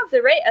 I have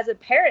the right as a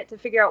parent to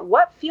figure out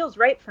what feels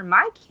right for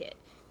my kid,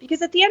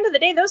 because at the end of the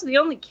day, those are the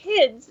only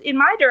kids in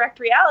my direct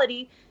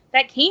reality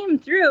that came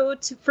through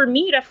for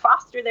me to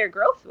foster their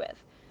growth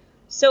with.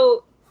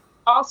 So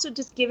also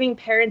just giving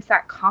parents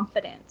that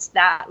confidence,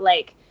 that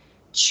like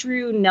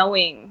true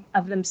knowing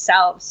of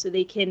themselves, so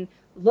they can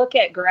look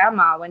at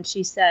grandma when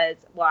she says,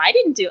 well, I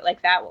didn't do it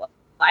like that. Well,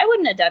 I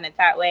wouldn't have done it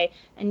that way.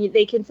 And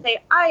they can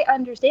say, I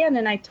understand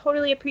and I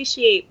totally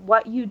appreciate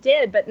what you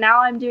did, but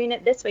now I'm doing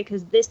it this way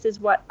because this is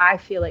what I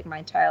feel like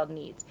my child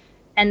needs.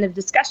 And the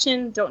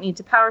discussion, don't need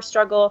to power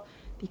struggle,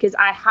 because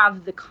I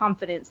have the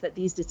confidence that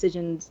these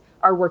decisions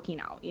are working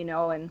out,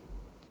 and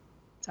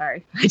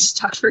sorry, I just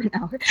talked for an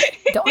hour.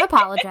 Don't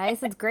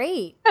apologize. It's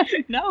great.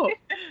 No.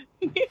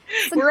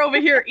 We're over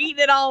here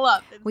eating it all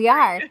up. We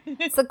are.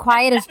 It's the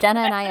quietest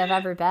Jenna and I have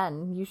ever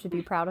been. You should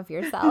be proud of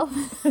yourself.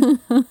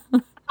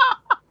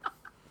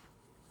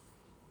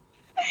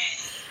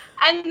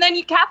 And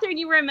then Catherine,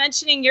 you were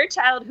mentioning your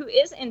child who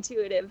is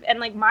intuitive,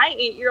 and like my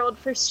 8-year-old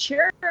for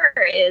sure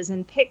is,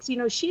 and picks,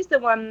 she's the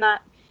one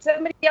that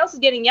somebody else is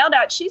getting yelled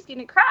at, she's going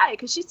to cry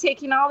because she's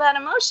taking all that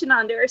emotion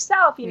onto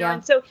herself, Yeah.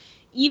 And so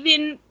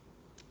even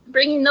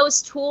bringing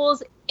those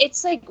tools,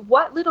 it's like,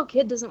 what little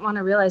kid doesn't want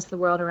to realize the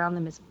world around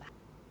them is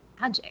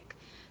magic?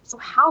 So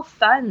how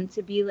fun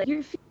to be like,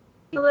 you're feeling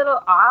a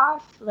little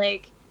off,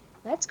 like,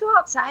 let's go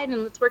outside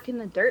and let's work in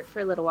the dirt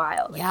for a little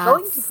while. Like, Yes.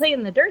 Going to play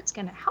in the dirt's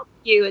going to help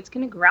you. It's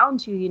going to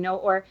ground you,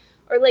 or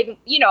like,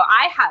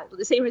 I have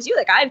the same as you,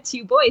 like I have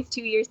 2 boys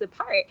 2 years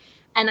apart.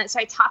 And so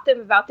I taught them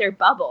about their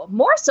bubble,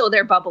 more so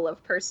their bubble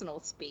of personal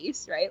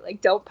space, right?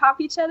 Like, don't pop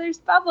each other's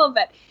bubble.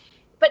 But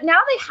but now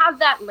they have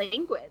that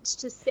language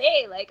to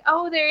say like,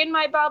 oh, they're in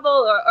my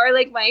bubble, or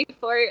like my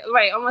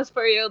almost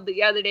 4-year-old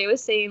the other day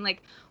was saying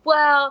like,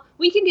 well,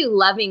 we can do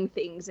loving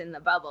things in the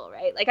bubble,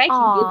 right? Like I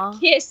can give a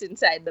kiss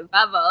inside the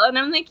bubble. And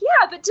I'm like,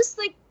 yeah, but just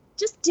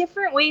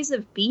different ways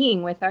of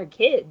being with our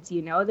kids,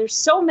 you know? There's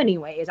so many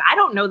ways. I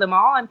don't know them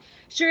all. I'm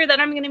sure that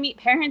I'm going to meet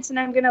parents and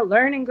I'm going to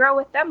learn and grow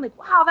with them. Like,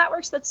 wow, that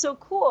works. That's so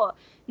cool.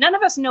 None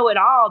of us know it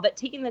all, but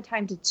taking the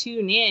time to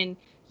tune in,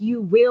 you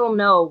will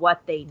know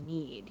what they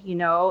need, you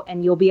know,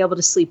 and you'll be able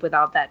to sleep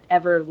without that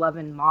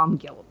ever-loving mom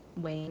guilt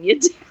weighing you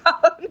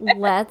down.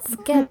 Let's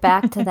get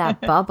back to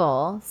that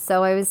bubble.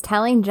 So I was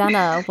telling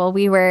Jenna,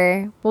 we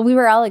were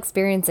all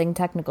experiencing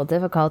technical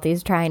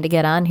difficulties trying to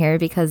get on here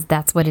because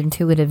that's what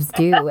intuitives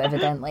do,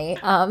 evidently.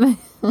 I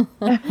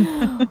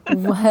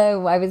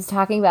was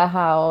talking about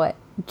how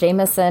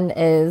Jameson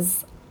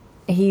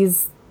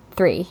he's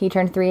 3. He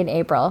turned 3 in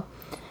April,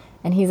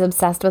 and he's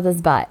obsessed with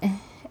his butt.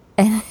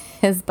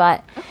 His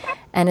butt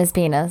and his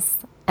penis,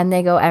 and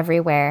they go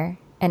everywhere,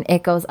 and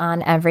it goes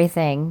on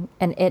everything,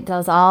 and it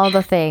does all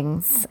the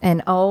things,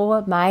 and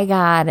oh my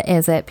God,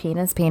 is it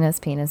penis, penis,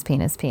 penis,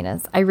 penis,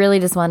 penis. I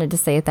really just wanted to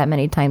say it that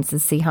many times to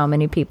see how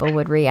many people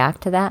would react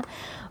to that,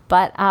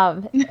 but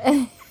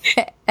I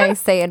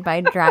say it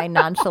by dry,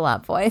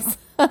 nonchalant voice.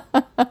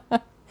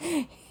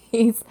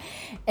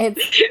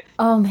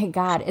 Oh my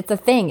God, it's a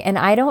thing, and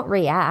I don't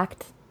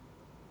react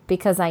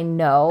because I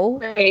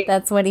know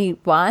that's what he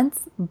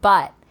wants,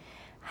 but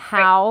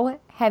how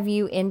have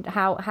you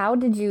how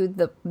did you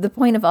the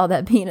point of all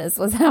that penis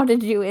was how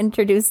did you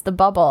introduce the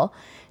bubble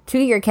to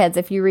your kids?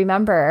 If you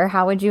remember,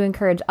 how would you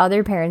encourage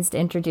other parents to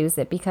introduce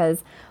it?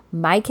 Because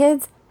my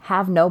kids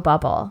have no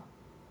bubble.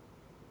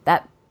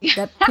 That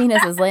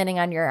penis is landing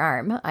on your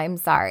arm. I'm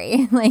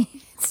sorry. Like,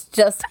 it's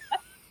just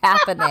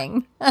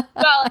happening.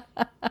 Well,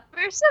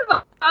 first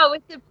of all,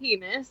 with the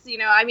penis, you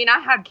know, I mean, I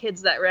had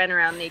kids that ran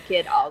around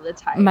naked all the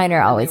time. Mine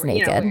are always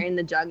naked. You know, we're in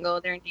the jungle,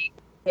 they're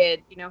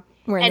naked, you know.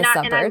 We're in the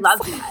suburbs. And I love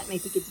that, and I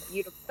think it's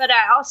beautiful. But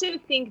I also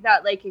think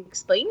that, like,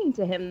 explaining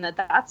to him that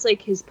that's,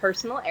 like, his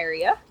personal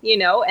area, you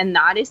know, and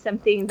that is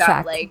something that,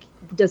 Check. like,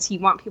 does he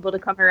want people to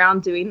come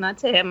around doing that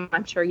to him?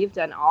 I'm sure you've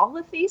done all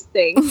of these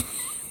things.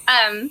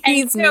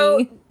 And so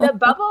me. The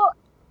bubble,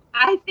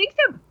 I think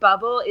the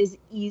bubble is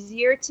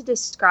easier to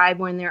describe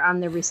when they're on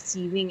the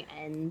receiving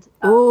end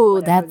of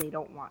whatever they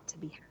don't want to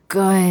be.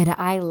 Good.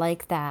 I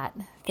like that.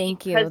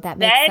 Thank you. That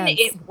makes sense. Then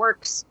it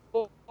works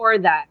for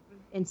them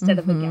instead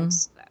of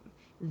against them.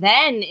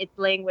 Then it's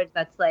language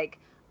that's like,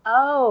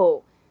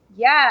 oh,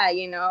 yeah,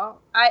 you know,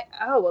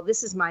 well,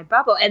 this is my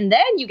bubble. And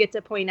then you get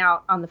to point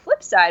out on the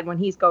flip side when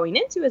he's going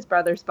into his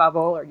brother's bubble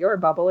or your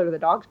bubble or the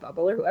dog's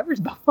bubble or whoever's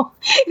bubble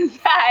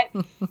that,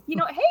 you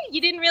know, hey,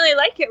 you didn't really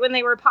like it when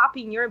they were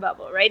popping your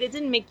bubble, right? It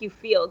didn't make you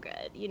feel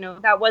good. You know,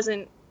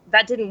 wasn't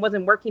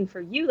working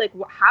for you. Like,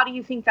 how do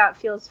you think that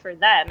feels for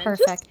them?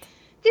 Perfect. And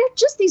they're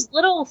just these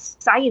little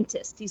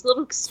scientists, these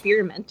little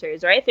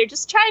experimenters, right? They're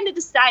just trying to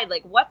decide,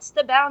 like, what's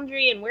the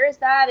boundary and where's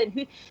that and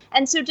who.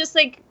 And so just,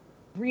 like,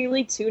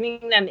 really tuning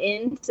them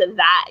into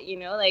that, you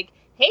know, like,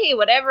 hey,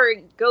 whatever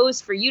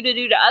goes for you to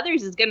do to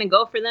others is going to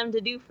go for them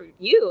to do for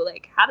you.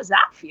 Like, how does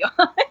that feel?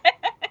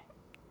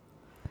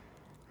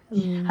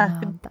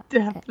 Yeah,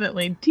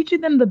 definitely. Teaching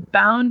them the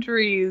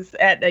boundaries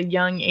at a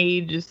young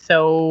age is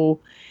so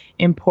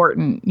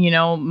important. You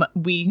know,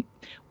 we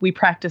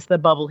practice the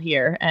bubble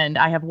here, and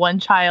I have one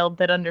child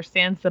that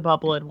understands the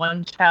bubble and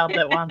one child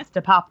that wants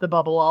to pop the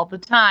bubble all the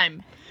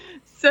time.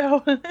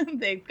 So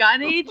they've got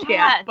an age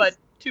gap, but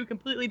two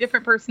completely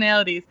different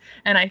personalities.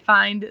 And I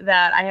find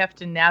that I have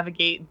to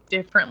navigate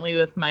differently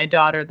with my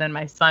daughter than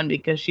my son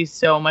because she's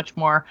so much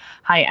more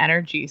high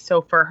energy.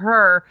 So for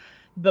her,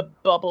 the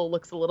bubble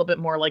looks a little bit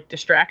more like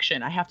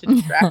distraction. I have to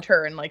distract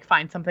her and like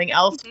find something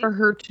else for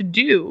her to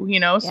do, you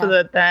know, so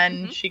that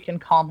then she can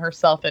calm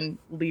herself and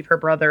leave her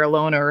brother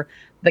alone or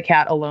the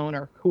cat alone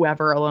or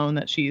whoever alone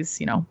that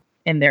she's, you know,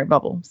 in their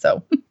bubble.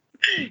 So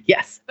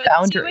yes, but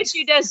boundaries.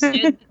 See what you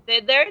just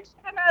did there,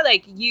 Jenna?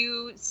 Like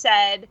you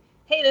said,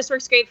 hey, this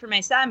works great for my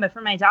son, but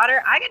for my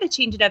daughter, I got to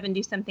change it up and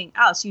do something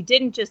else. You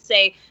didn't just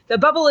say the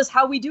bubble is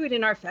how we do it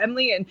in our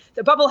family and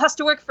the bubble has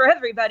to work for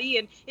everybody.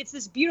 And it's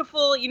this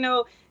beautiful, you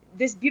know,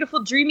 this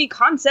beautiful dreamy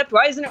concept.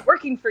 Why isn't it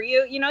working for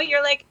you? You know,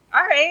 you're like,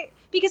 all right,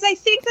 because I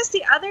think that's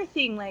the other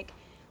thing. Like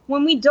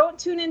when we don't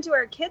tune into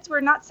our kids, we're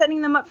not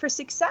setting them up for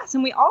success.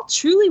 And we all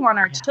truly want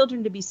our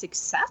children to be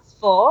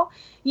successful.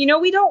 You know,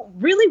 we don't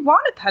really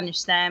want to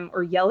punish them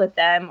or yell at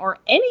them or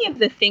any of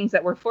the things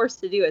that we're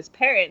forced to do as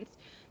parents.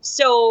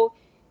 So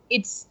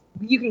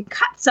you can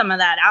cut some of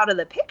that out of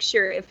the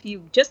picture if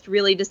you just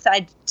really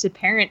decide to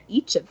parent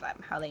each of them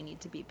how they need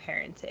to be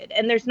parented.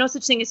 And there's no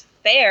such thing as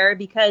fair,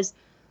 because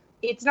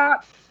it's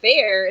not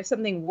fair if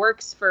something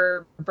works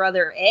for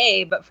brother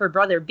A, but for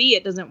brother B,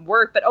 it doesn't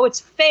work. But,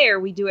 it's fair.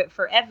 We do it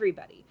for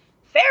everybody.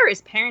 Fair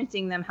is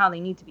parenting them how they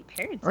need to be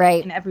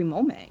parented in every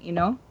moment, you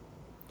know?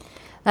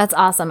 That's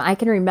awesome. I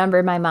can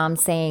remember my mom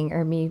saying,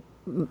 or me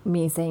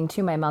saying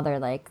to my mother,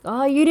 like,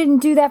 oh, you didn't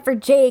do that for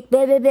Jake,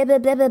 blah, blah, blah, blah,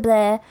 blah, blah,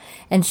 blah.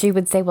 And she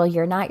would say, well,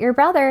 you're not your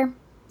brother.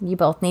 You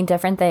both need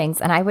different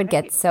things. And I would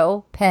get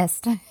so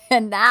pissed.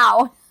 And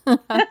now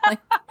like,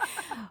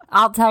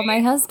 I'll tell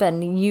my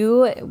husband,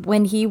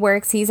 when he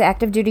works, he's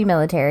active duty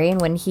military. And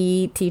when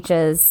he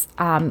teaches,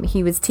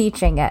 he was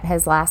teaching at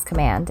his last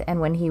command. And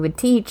when he would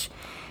teach,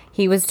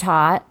 he was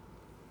taught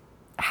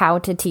how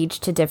to teach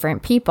to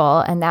different people.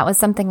 And that was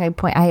something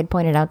I had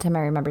pointed out to him.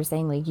 I remember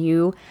saying, like,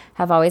 you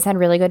have always had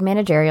really good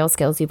managerial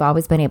skills. You've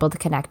always been able to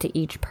connect to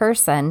each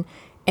person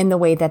in the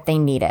way that they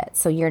need it.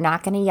 So you're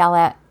not going to yell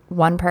at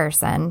one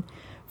person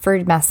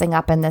for messing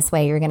up in this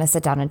way. You're going to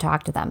sit down and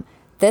talk to them.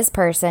 This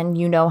person,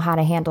 you know how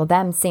to handle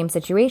them, same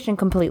situation,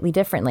 completely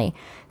differently.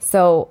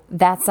 So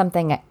that's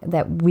something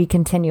that we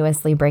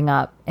continuously bring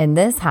up in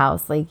this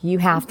house. Like, you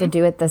have to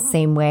do it the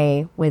same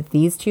way with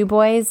these two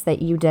boys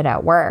that you did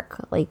at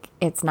work. Like,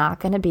 it's not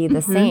going to be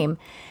the same.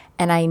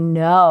 And I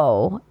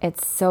know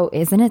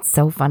isn't it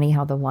so funny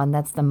how the one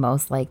that's the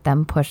most like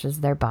them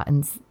pushes their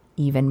buttons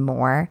even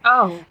more?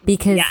 Oh,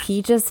 because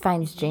he just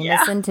finds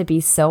Jameson to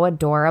be so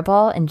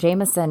adorable. And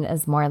Jameson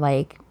is more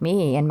like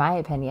me, in my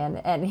opinion.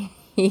 And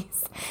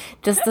he's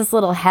just this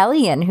little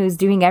hellion who's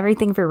doing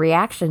everything for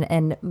reaction.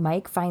 And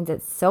Mike finds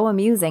it so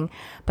amusing.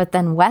 But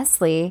then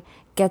Wesley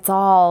gets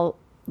all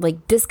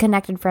like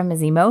disconnected from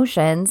his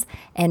emotions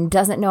and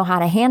doesn't know how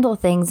to handle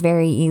things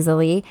very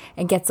easily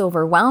and gets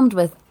overwhelmed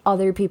with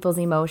other people's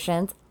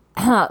emotions.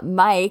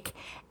 Mike.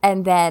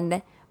 And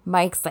then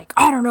Mike's like,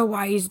 I don't know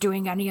why he's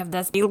doing any of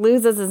this. He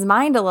loses his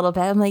mind a little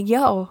bit. I'm like,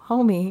 yo,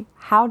 homie,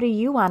 how do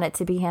you want it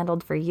to be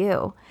handled for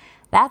you?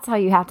 That's how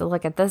you have to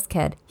look at this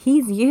kid.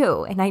 He's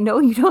you. And I know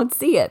you don't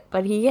see it,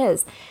 but he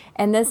is.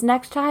 And this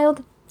next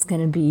child, it's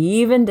going to be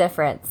even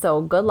different.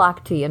 So good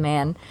luck to you,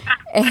 man.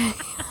 I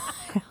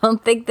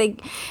don't think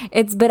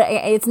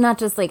it's not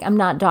just like, I'm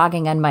not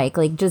dogging on Mike,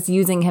 like just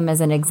using him as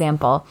an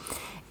example.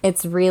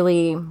 It's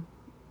really,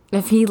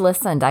 if he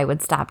listened, I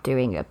would stop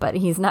doing it, but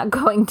he's not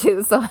going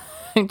to. So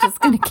I'm just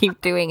going to keep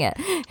doing it.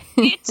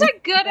 It's a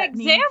good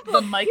example,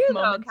 the Mike too,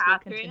 moments though,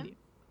 Catherine. continue.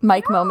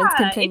 Mike moments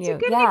continue.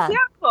 It's a good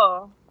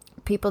example.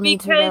 People need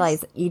to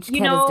realize each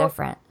kid is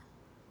different.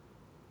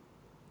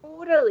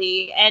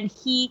 Totally. And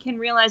he can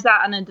realize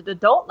that on an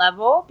adult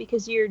level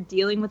because you're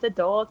dealing with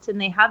adults and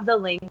they have the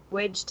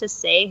language to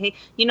say, hey,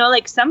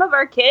 like some of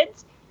our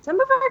kids,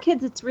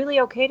 it's really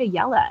okay to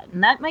yell at.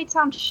 And that might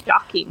sound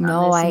shocking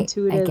on this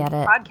intuitive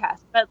podcast.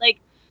 But like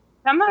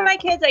some of my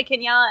kids I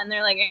can yell at and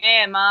they're like,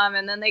 hey, mom.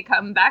 And then they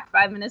come back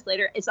 5 minutes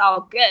later. It's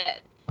all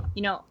good.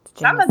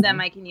 Some of them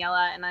I can yell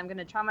at and I'm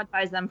going to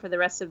traumatize them for the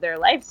rest of their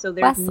life. So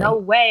there's no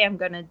way I'm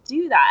going to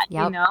do that,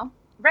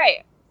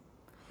 Right.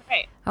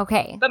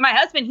 Okay. But my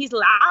husband, he's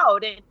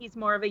loud and he's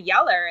more of a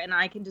yeller. And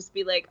I can just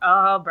be like,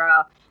 oh,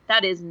 bro,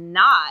 it's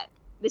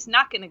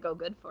not going to go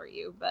good for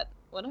you. But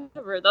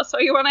whatever, that's how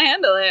you want to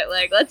handle it.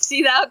 Like, let's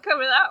see the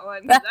outcome of that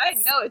one. Because I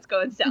know it's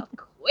going south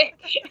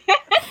quick.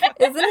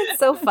 Isn't it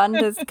so fun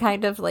to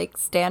kind of like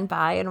stand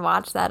by and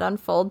watch that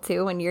unfold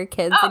too when your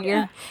kids and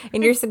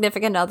your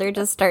significant other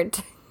just start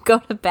to go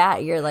to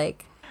bat? You're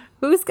like,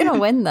 who's going to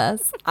win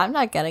this? I'm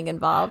not getting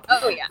involved.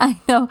 Oh, yeah. I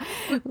know.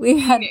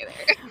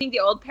 I think the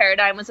old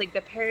paradigm was like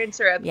the parents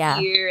are up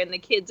here and the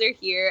kids are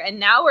here. And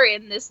now we're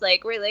in this,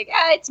 like, we're like,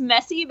 it's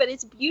messy, but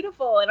it's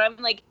beautiful. And I'm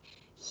like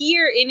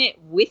here in it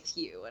with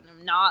you. And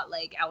I'm not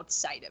like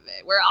outside of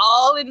it. We're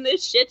all in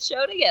this shit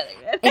show together.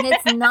 And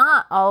it's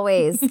not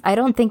always, I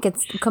don't think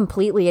it's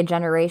completely a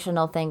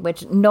generational thing,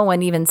 which no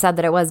one even said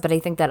that it was. But I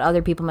think that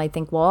other people might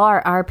think, well,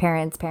 our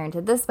parents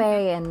parented this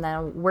way and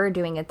then we're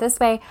doing it this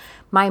way.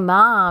 My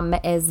mom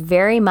is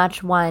very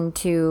much one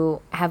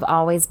to have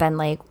always been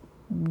like,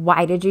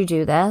 why did you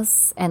do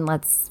this? And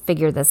let's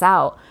figure this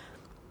out.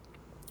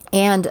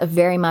 And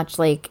very much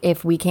like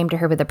if we came to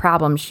her with a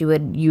problem, she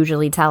would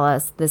usually tell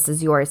us, this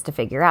is yours to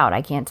figure out.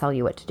 I can't tell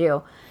you what to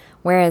do.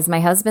 Whereas my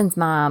husband's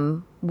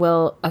mom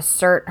will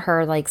assert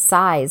her like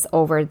size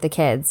over the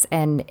kids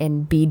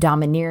and be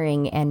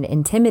domineering and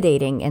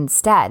intimidating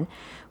instead,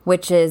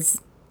 which is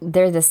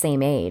they're the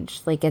same age.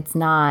 Like it's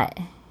not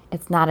a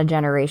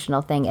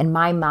generational thing. And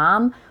my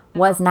mom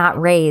was not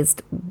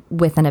raised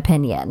with an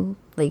opinion.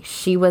 Like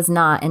she was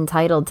not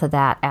entitled to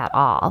that at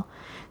all.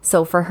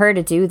 So for her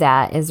to do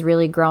that is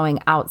really growing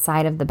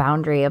outside of the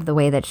boundary of the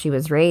way that she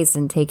was raised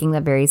and taking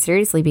that very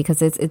seriously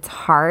because it's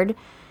hard.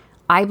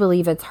 I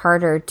believe it's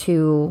harder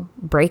to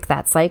break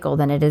that cycle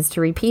than it is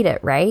to repeat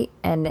it, right?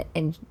 And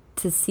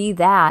to see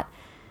that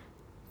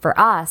for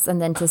us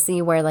and then to see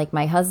where like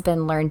my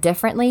husband learned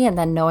differently and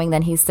then knowing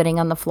that he's sitting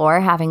on the floor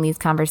having these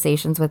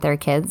conversations with their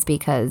kids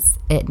because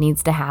it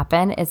needs to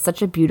happen. It's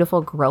such a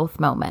beautiful growth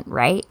moment,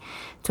 right?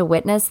 To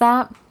witness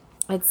that.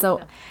 It's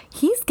so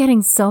he's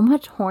getting so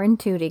much horn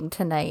tooting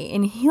tonight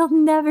and he'll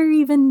never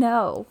even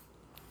know.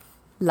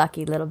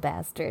 Lucky little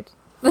bastard.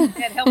 And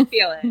he'll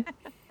feel it.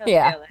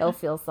 He'll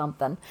feel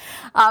something.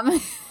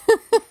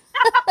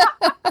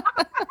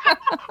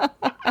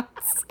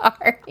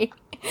 Sorry.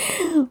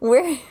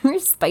 We're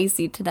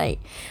spicy tonight.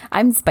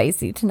 I'm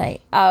spicy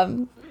tonight.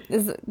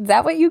 Is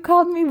that what you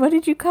called me? What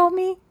did you call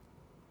me?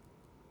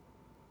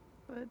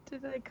 What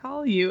did I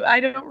call you? I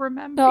don't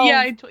remember. No.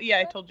 I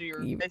told you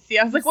you were spicy.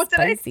 I was like, what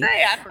Spicy. did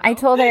I say? I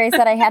told her, I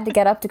said I had to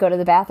get up to go to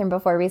the bathroom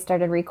before we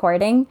started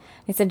recording.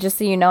 I said, just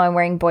so you know, I'm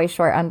wearing boy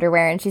short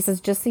underwear. And she says,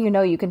 just so you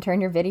know, you can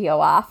turn your video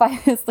off.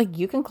 I was like,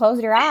 you can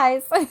close your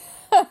eyes. I'm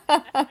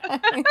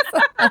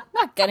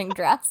not getting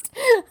dressed.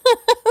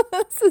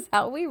 This is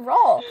how we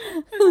roll.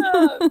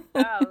 Oh,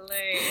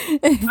 golly.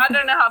 I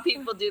don't know how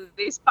people do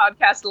these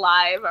podcasts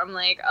live. I'm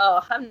like,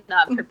 oh, I'm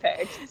not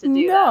prepared to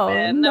do that,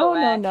 man.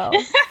 No.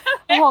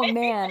 Oh,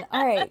 man.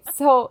 All right.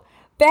 So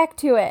back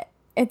to it.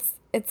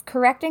 It's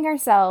correcting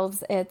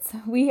ourselves. It's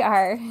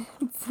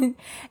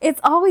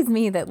always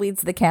me that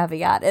leads the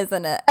caveat,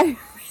 isn't it? I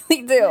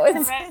really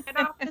do.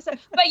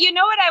 But you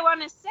know what I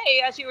want to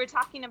say, as you were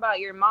talking about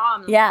your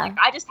mom? Yeah. Like,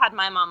 I just had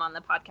my mom on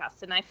the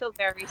podcast, and I feel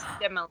very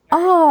similar.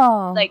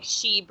 Oh. Like,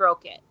 she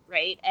broke it,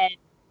 right?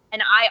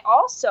 And I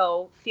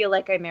also feel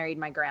like I married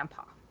my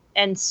grandpa.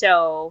 And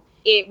so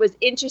it was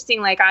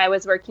interesting. Like, I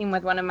was working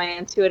with one of my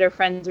intuitive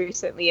friends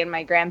recently, and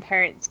my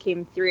grandparents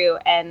came through,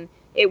 and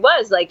it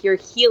was like you're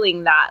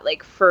healing that,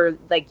 like, for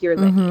like your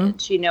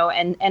lineage, you know,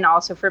 and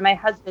also for my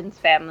husband's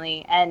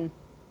family. And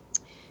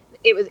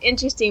it was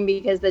interesting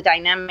because the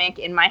dynamic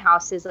in my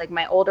house is like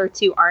my older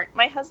two aren't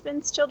my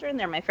husband's children.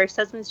 They're my first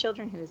husband's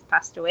children who has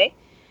passed away.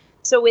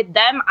 So with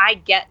them, I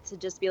get to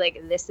just be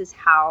like, this is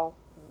how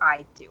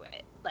I do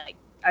it. Like,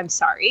 I'm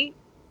sorry,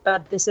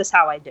 but this is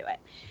how I do it.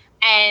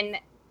 And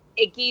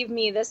it gave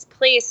me this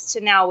place to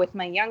now with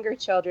my younger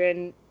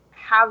children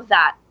have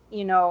that,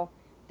 you know,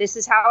 this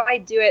is how I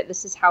do it.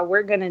 This is how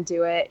we're going to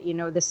do it. You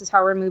know, this is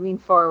how we're moving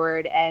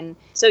forward. And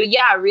so,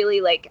 yeah, really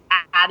like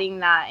adding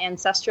that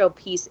ancestral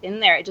piece in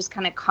there, it just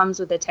kind of comes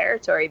with the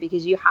territory,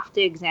 because you have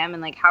to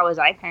examine like, how was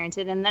I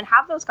parented, and then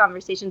have those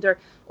conversations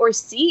or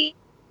see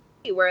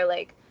where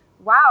like,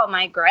 wow,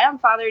 my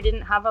grandfather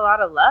didn't have a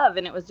lot of love,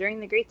 and it was during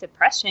the Great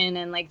Depression,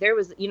 and like there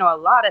was, you know, a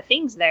lot of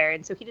things there.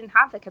 And so he didn't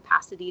have the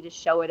capacity to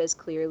show it as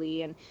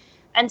clearly.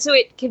 And so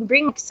it can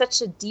bring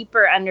such a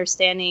deeper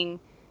understanding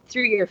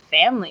through your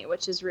family,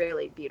 which is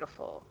really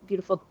beautiful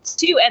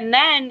too. And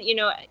then, you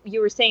know, you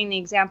were saying the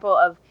example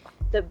of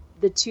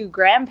the two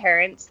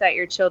grandparents that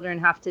your children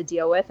have to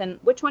deal with, and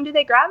which one do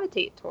they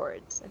gravitate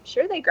towards? I'm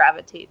sure they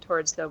gravitate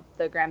towards the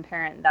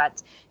grandparent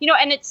that's, you know,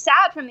 and it's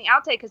sad from the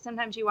outside, because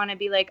sometimes you want to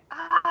be like,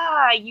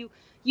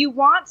 you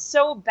want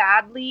so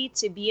badly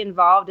to be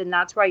involved, and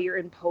that's why you're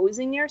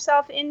imposing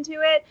yourself into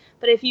it.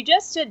 But if you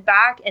just stood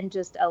back and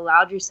just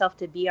allowed yourself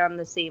to be on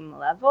the same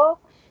level,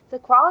 the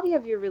quality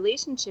of your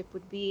relationship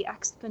would be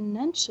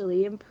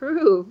exponentially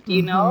improved,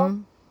 you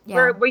know? Yeah.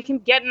 Where we can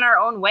get in our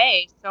own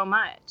way so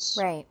much.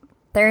 Right.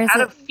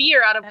 Out of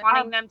fear, out of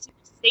wanting them to be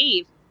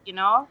safe, you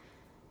know?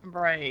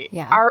 Right.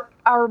 Yeah.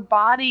 Our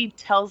body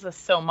tells us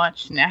so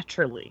much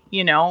naturally,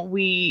 you know?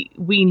 We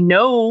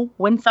know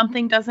when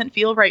something doesn't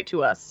feel right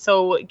to us.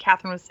 So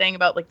Catherine was saying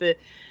about like the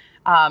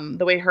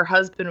way her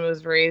husband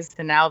was raised,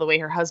 and now the way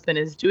her husband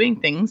is doing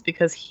things,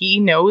 because he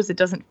knows it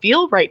doesn't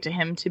feel right to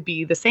him to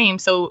be the same.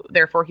 So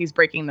therefore he's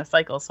breaking the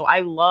cycle. So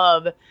I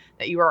love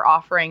that you are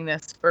offering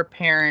this for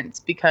parents,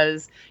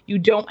 because you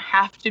don't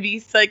have to be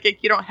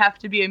psychic. You don't have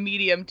to be a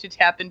medium to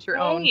tap into your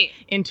own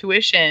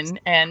intuition.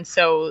 And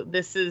so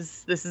this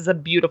is a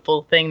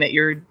beautiful thing that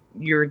you're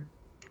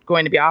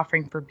going to be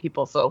offering for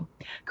people. So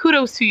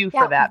kudos to you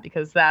for that,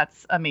 because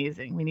that's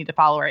amazing. We need to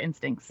follow our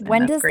instincts.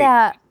 When does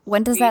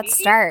that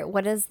start?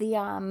 What is the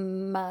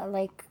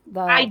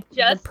I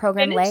just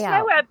program finished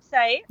layout? my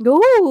website.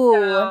 Ooh.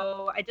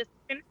 So I just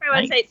finished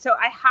my website. So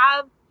I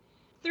have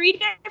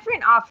 3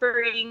 different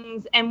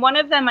offerings, and one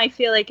of them I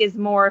feel like is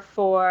more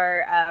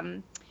for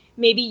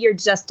maybe you're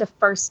just a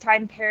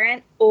first-time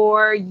parent,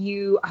 or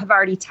you have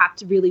already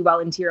tapped really well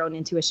into your own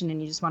intuition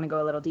and you just want to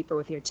go a little deeper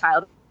with your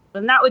child.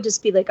 And that would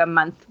just be like a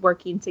month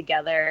working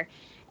together,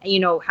 you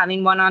know,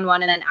 having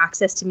one-on-one, and then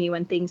access to me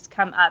when things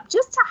come up,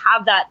 just to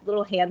have that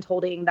little hand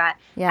holding that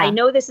I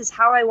know this is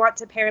how I want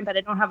to parent, but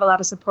I don't have a lot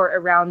of support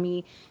around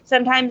me.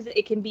 Sometimes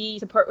it can be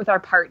support with our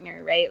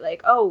partner, right?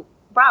 Like, oh,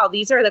 wow,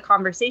 these are the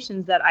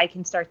conversations that I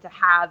can start to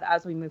have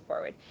as we move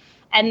forward.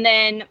 And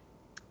then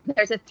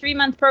there's a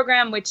 3-month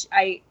program, which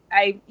I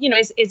you know,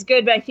 is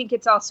good, but I think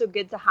it's also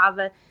good to have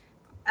a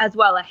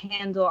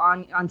handle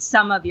on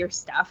some of your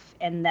stuff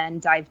and then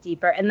dive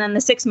deeper. And then the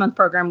 6-month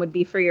program would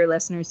be for your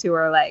listeners who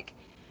are like,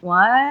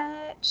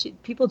 what?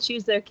 People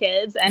choose their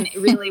kids, and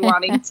really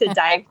wanting to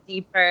dive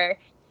deeper,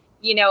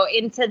 you know,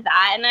 into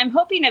that. And I'm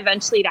hoping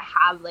eventually to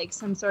have like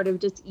some sort of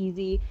just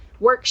easy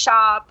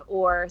workshop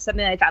or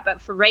something like that.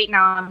 But for right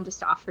now, I'm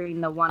just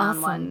offering the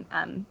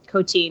one-on-one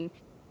coaching.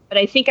 But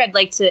I think I'd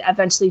like to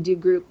eventually do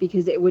group,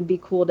 because it would be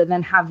cool to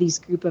then have these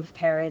group of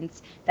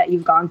parents that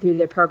you've gone through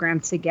the program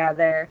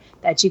together,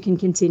 that you can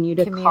continue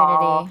to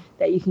call,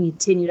 that you can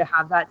continue to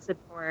have that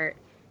support.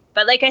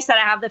 But like I said,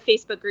 I have the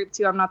Facebook group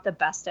too. I'm not the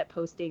best at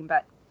posting,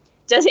 but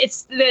just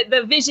it's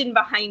the vision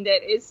behind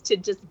it is to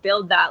just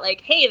build that,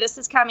 like, hey, this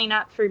is coming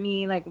up for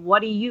me. Like,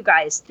 what do you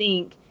guys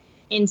think?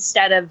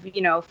 Instead of,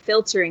 you know,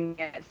 filtering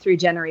it through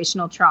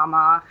generational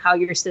trauma, how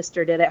your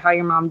sister did it, how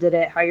your mom did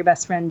it, how your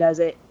best friend does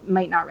it,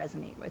 might not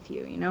resonate with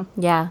you, you know?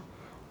 Yeah.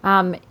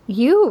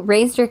 You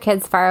raised your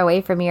kids far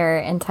away from your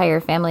entire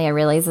family. I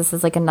realize this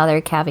is like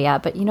another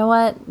caveat, but you know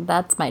what?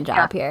 That's my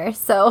job here.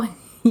 So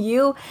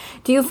do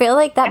you feel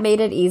like that made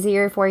it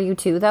easier for you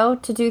too, though,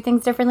 to do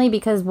things differently?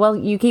 Because, well,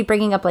 you keep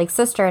bringing up like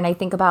sister, and I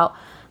think about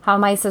how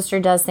my sister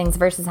does things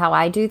versus how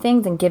I do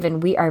things. And given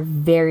we are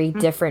very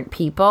different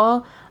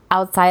people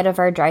outside of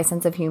our dry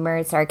sense of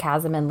humor,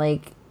 sarcasm, and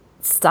like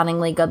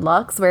stunningly good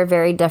looks, we're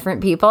very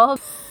different people.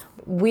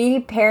 We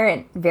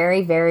parent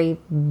very, very,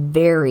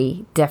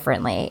 very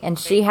differently. And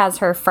she has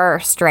her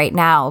first right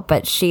now,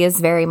 but she is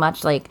very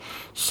much like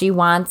she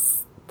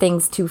wants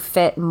things to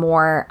fit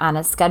more on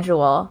a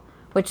schedule,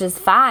 which is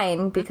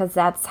fine because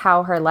that's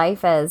how her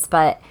life is.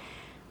 But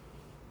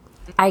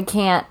I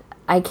can't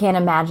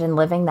imagine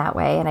living that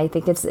way. And I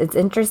think it's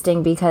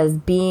interesting because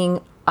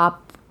being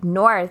up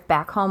north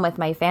back home with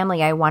my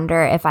family, I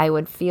wonder if I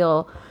would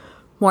feel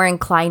more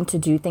inclined to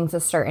do things a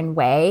certain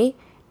way.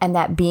 And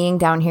that being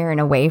down here and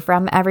away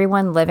from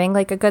everyone, living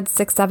like a good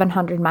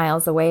 600-700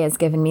 miles away has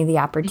given me the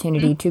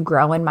opportunity to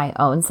grow in my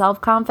own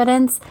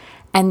self-confidence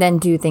and then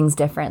do things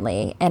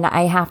differently. And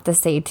I have to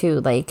say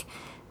too, like,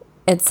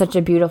 it's such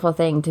a beautiful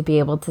thing to be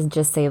able to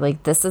just say,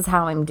 like, this is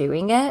how I'm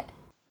doing it.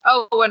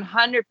 Oh,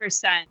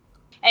 100%.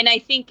 And I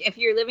think if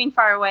you're living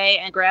far away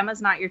and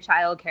grandma's not your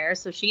childcare,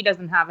 so she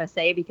doesn't have a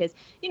say because,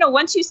 you know,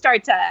 once you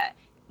start to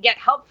get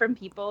help from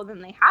people,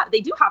 then they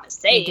do have a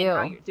say in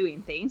how you're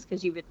doing things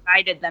because you've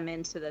invited them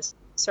into this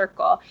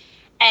circle.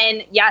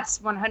 And yes,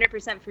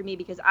 100% for me,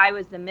 because I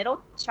was the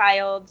middle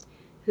child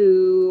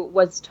who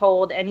was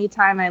told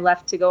anytime I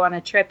left to go on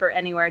a trip or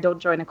anywhere, don't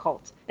join a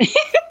cult.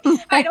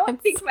 I don't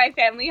think my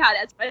family had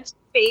as much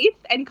faith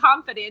and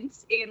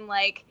confidence in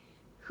like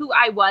who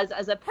I was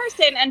as a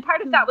person. And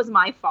part of that was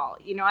my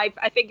fault. You know, I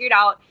figured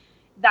out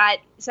that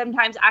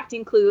sometimes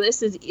acting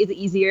clueless is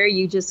easier.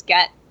 You just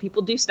get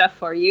people do stuff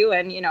for you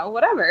and, you know,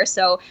 whatever.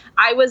 So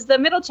I was the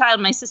middle child.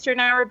 My sister and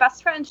I were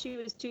best friends. She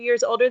was 2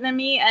 years older than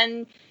me.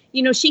 And,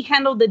 you know, she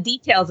handled the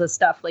details of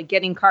stuff like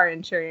getting car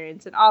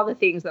insurance and all the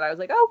things that I was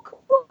like, oh, cool.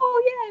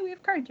 Yeah, we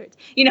have car insurance,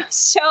 you know?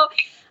 So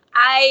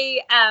I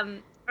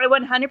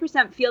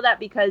 100% feel that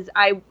because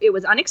it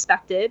was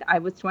unexpected. I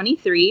was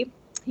 23,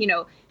 you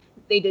know,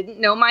 they didn't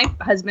know my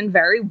husband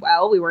very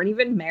well. We weren't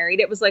even married.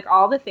 It was like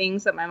all the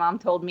things that my mom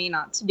told me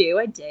not to do,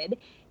 I did.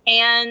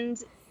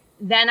 And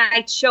then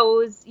I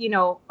chose, you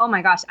know, oh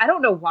my gosh, I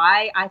don't know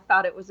why I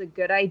thought it was a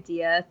good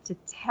idea to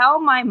tell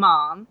my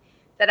mom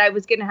that I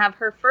was going to have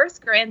her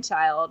first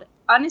grandchild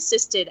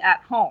unassisted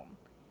at home.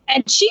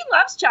 And she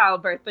loves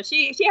childbirth, but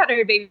she had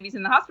her babies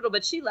in the hospital,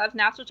 but she loves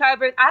natural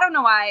childbirth. I don't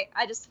know why.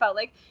 I just felt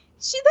like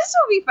this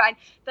will be fine.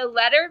 The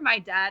letter my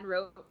dad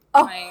wrote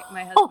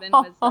my husband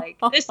was like,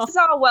 this is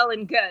all well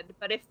and good,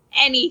 but if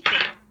anything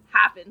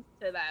happens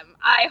to them,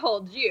 I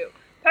hold you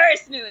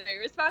personally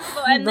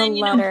responsible. And then,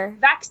 you know,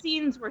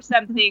 vaccines were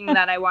something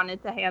that I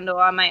wanted to handle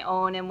on my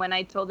own. And when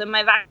I told them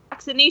my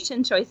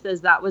vaccination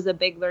choices, that was a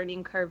big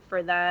learning curve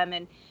for them.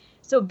 And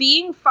so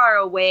being far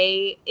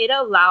away, it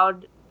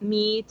allowed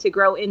me to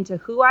grow into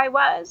who I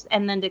was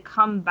and then to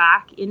come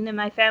back into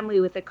my family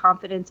with the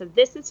confidence of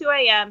this is who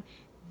I am.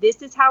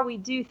 This is how we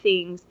do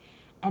things.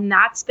 And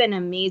that's been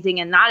amazing.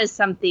 And that is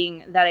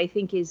something that I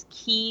think is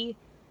key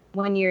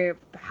when you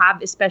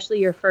have, especially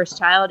your first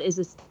child, is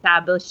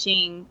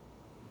establishing,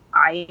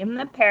 I am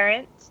the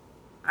parent.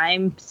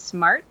 I'm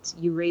smart.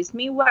 You raised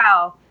me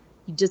well.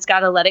 You just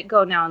got to let it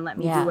go now and let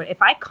me do it.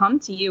 If I come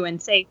to you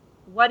and say,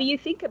 what do you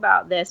think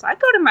about this? I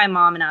go to my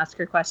mom and ask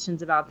her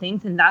questions about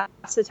things. And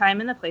that's the time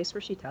and the place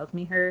where she tells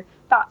me her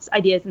thoughts,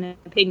 ideas, and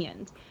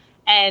opinions.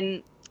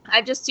 And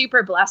I'm just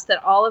super blessed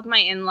that all of my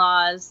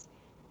in-laws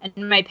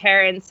and my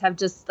parents have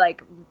just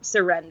like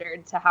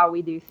surrendered to how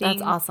we do things.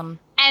 That's awesome.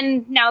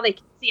 And now they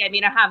can see, I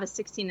mean, I have a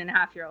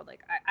 16-and-a-half-year-old.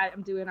 Like,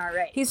 I'm doing all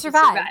right. He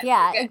survived.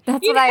 Yeah.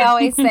 That's what I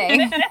always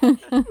say.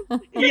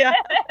 Yeah.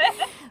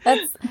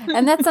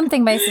 That's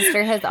something my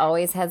sister has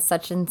always had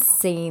such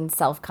insane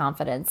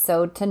self-confidence.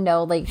 So to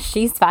know, like,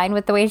 she's fine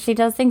with the way she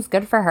does things,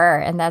 good for her.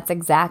 And that's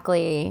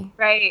exactly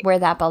where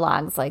that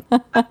belongs. Like,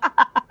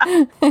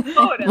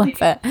 totally.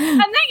 Love it.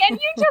 And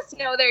you just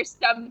know there's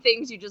some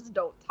things you just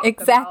don't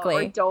talk about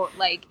or don't,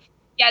 like,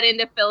 get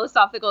into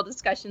philosophical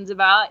discussions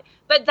about.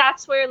 But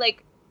that's where,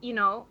 like, you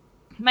know,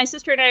 my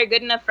sister and I are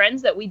good enough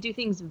friends that we do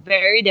things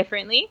very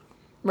differently.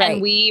 Right.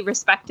 And we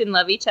respect and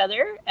love each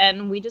other,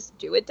 and we just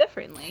do it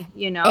differently,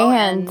 you know,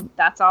 and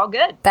that's all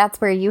good. That's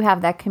where you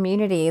have that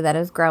community that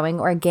is growing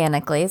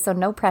organically, so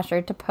no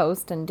pressure to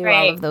post and do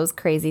all of those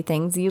crazy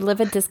things. You live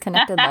a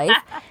disconnected life,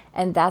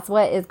 and that's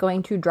what is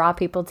going to draw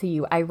people to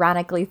you,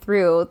 ironically,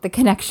 through the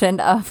connection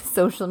of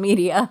social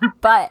media.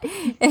 But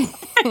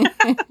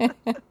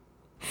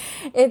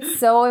it's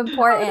so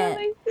important.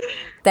 Totally.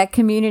 That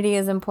community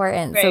is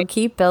important, so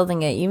keep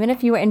building it, even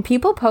if and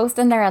people post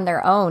in there on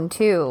their own,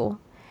 too.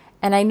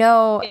 And I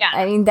know,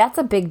 I mean, that's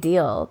a big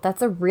deal.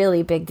 That's a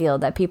really big deal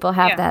that people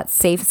have that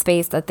safe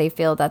space that they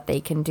feel that they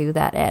can do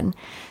that in.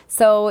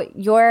 So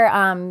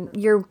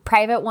your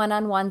private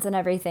one-on-ones and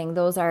everything,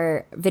 those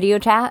are video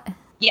chat?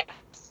 Yeah.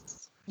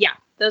 Yeah.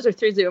 Those are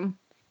through Zoom.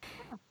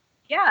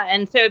 Yeah,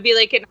 and so it'd be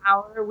like an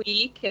hour a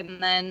week,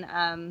 and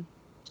then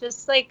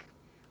just like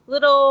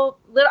little.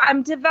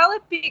 I'm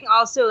developing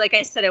also, like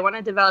I said, I want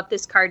to develop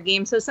this card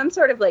game, so some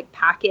sort of like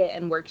packet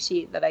and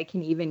worksheet that I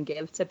can even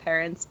give to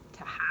parents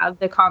to have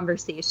the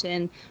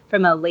conversation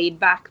from a laid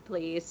back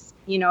place.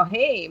 You know,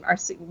 hey,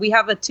 we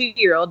have a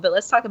 2-year-old, but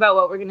let's talk about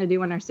what we're gonna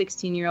do when our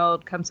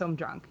 16-year-old comes home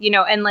drunk. You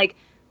know, and like,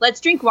 let's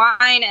drink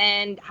wine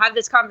and have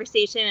this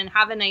conversation and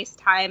have a nice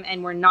time,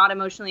 and we're not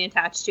emotionally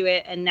attached to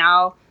it, and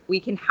now we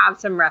can have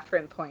some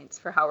reference points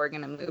for how we're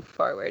going to move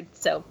forward.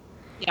 So,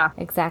 yeah.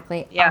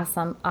 Exactly. Yeah.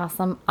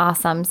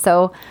 Awesome.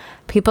 So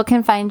people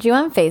can find you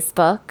on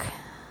Facebook.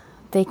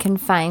 They can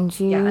find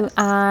you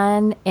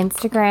on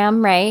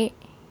Instagram, right?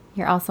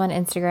 You're also on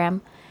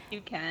Instagram.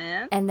 You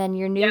can. And then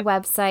your new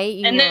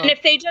website. Then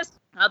if they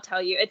I'll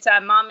tell you, it's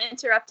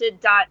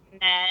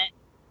mominterrupted.net.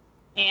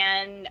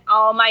 And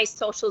all my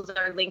socials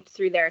are linked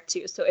through there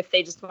too. So if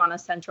they just want a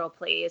central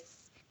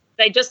place,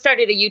 I just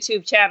started a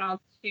YouTube channel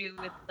too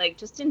with like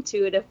just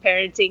intuitive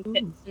parenting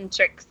tips and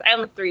tricks. I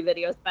only have 3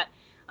 videos, but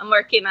I'm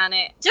working on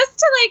it just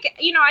to like,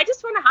 you know, I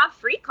just want to have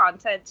free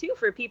content too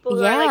for people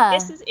who are like,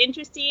 this is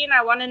interesting.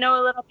 I want to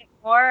know a little bit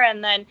more.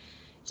 And then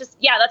just,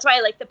 that's why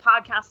I like the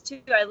podcast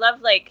too. I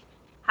love like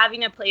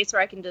having a place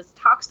where I can just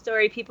talk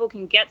story. People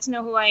can get to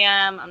know who I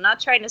am. I'm not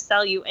trying to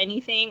sell you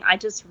anything. I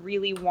just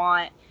really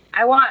want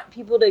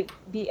people to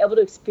be able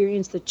to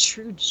experience the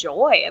true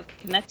joy of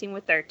connecting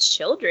with their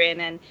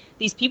children and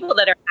these people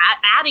that are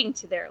adding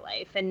to their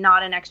life and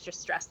not an extra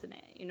stress in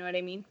it. You know what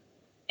I mean?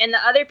 And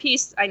the other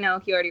piece, I know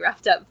he already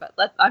wrapped up,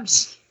 but I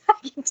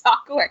can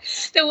talk more.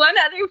 The one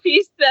other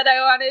piece that I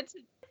wanted to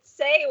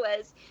say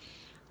was,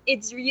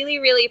 it's really,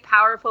 really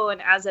powerful.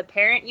 And as a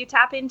parent, you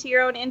tap into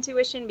your own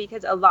intuition,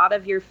 because a lot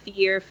of your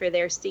fear for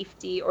their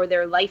safety or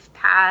their life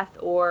path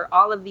or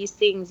all of these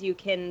things, you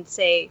can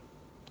say,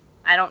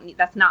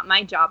 that's not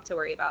my job to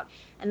worry about.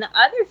 And the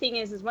other thing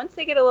is once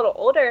they get a little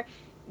older,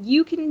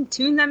 you can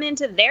tune them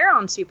into their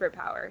own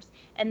superpowers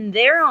and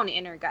their own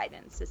inner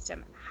guidance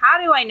system.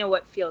 How do I know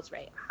what feels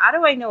right? How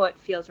do I know what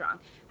feels wrong?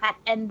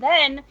 And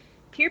then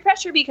peer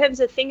pressure becomes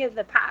a thing of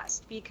the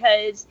past,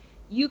 because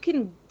you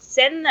can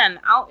send them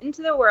out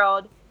into the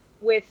world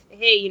with,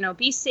 hey, you know,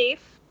 be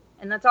safe.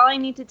 And that's all I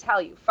need to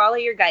tell you. Follow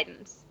your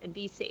guidance and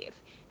be safe.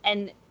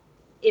 And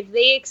if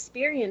they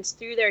experience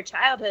through their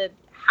childhood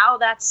how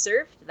that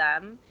served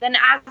them, then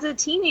as a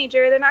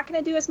teenager, they're not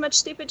going to do as much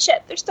stupid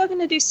shit. They're still going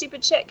to do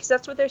stupid shit because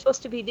that's what they're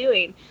supposed to be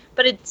doing.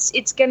 But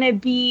it's going to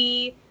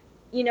be,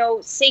 you know,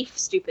 safe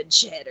stupid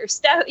shit or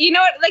stuff. You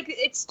know, like,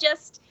 it's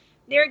just,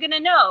 they're going to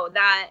know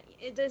that,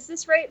 is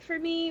this right for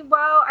me?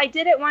 Well, I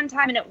did it one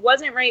time and it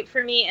wasn't right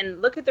for me,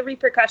 and look at the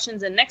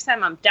repercussions, and next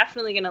time I'm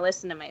definitely going to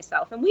listen to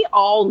myself. And we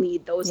all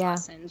need those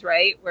lessons,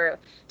 right? Where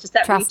just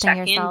that trusting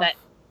recheck yourself.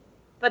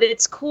 But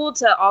it's cool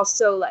to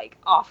also like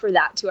offer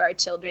that to our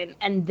children.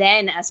 And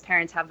then as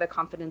parents have the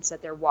confidence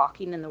that they're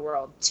walking in the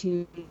world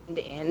tuned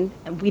in,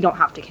 and we don't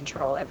have to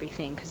control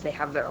everything because they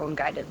have their own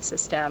guidance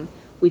system.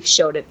 We've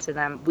showed it to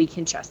them. We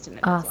can trust in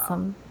it as well.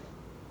 Awesome.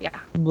 Yeah.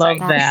 Love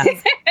that.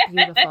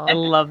 Beautiful. I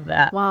love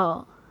that.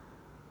 Wow.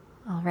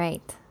 All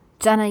right.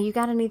 Jenna, you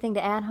got anything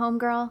to add,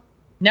 homegirl?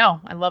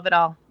 No, I love it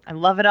all.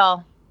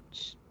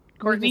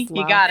 Courtney,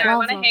 you got it. I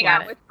want to hang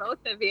out with both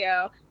of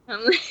you.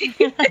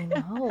 I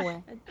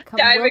know.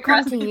 We'll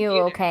come to you,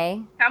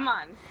 okay? Come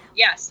on.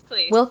 Yes,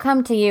 please. We'll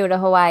come to you to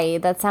Hawaii.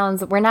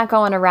 We're not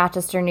going to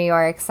Rochester, New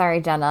York.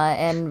 Sorry, Jenna.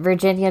 And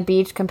Virginia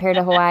Beach compared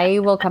to Hawaii,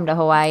 we'll come to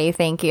Hawaii.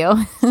 Thank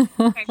you.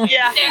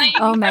 Yeah.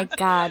 Oh my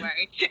God.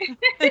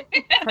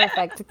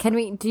 Perfect.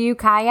 Do you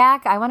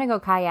kayak? I want to go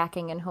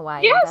kayaking in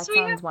Hawaii. Yes, that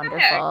sounds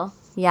wonderful.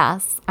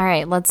 Yes. All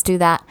right, let's do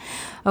that.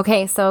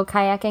 Okay, so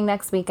kayaking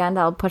next weekend.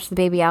 I'll push the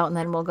baby out and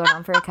then we'll go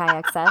down for a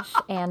kayak sesh.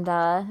 And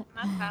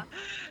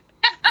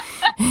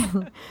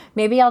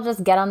maybe I'll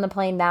just get on the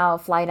plane now,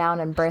 fly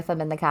down, and birth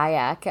him in the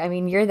kayak. I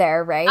mean, you're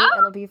there, right? Oh,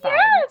 it'll be fine.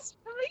 Yes,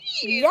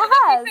 please.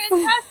 Yes.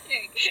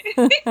 Fantastic.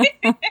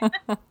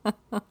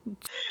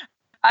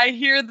 I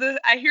hear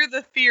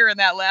the fear in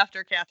that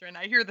laughter, Catherine.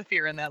 I hear the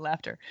fear in that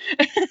laughter.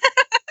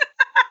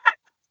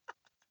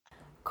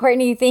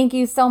 Courtney, thank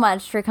you so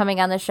much for coming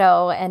on the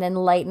show and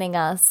enlightening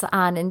us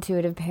on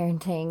intuitive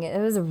parenting. It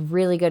was a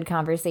really good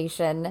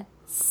conversation.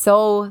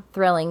 So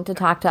thrilling to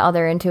talk to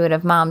other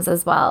intuitive moms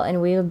as well.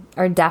 And we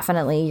are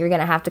definitely, you're going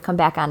to have to come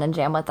back on and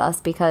jam with us,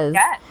 because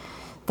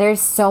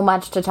there's so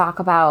much to talk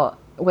about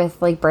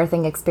with like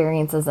birthing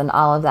experiences and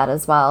all of that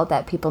as well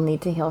that people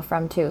need to heal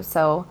from too.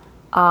 So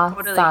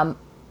awesome. Totally.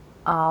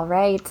 All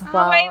right.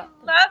 Well, I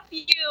love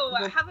you.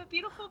 Have a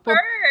beautiful birth.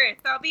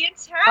 I'll be in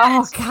touch.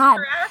 Oh God.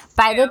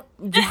 By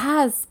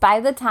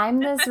the time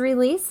this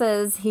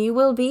releases, he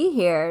will be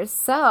here.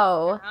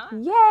 So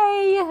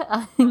yay.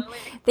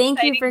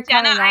 Thank you for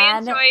coming Jenna, on. I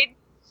enjoyed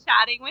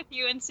chatting with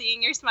you and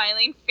seeing your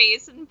smiling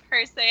face in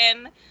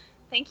person.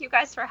 Thank you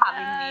guys for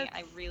having me.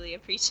 I really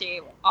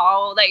appreciate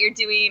all that you're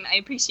doing. I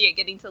appreciate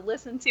getting to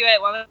listen to it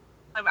while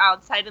I'm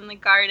outside in the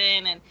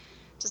garden and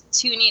just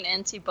tuning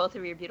into both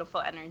of your beautiful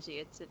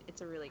energy.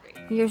 It's a really great.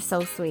 You're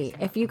so sweet.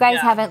 If you guys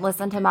haven't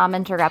listened to Mom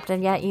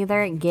Interrupted yet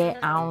either,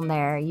 get on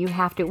there. You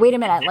have to. Wait a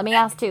minute. Let me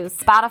ask too.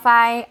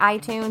 Spotify,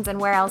 iTunes, and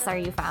where else are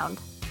you found?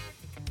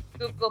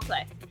 Google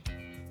Play.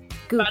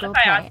 Google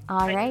Spotify, Play.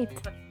 All right.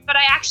 But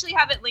I actually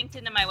have it linked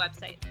into my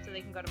website, so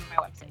they can go to my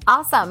website.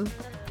 Awesome.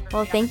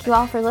 Well, thank you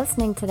all for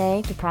listening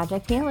today to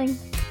Project Healing.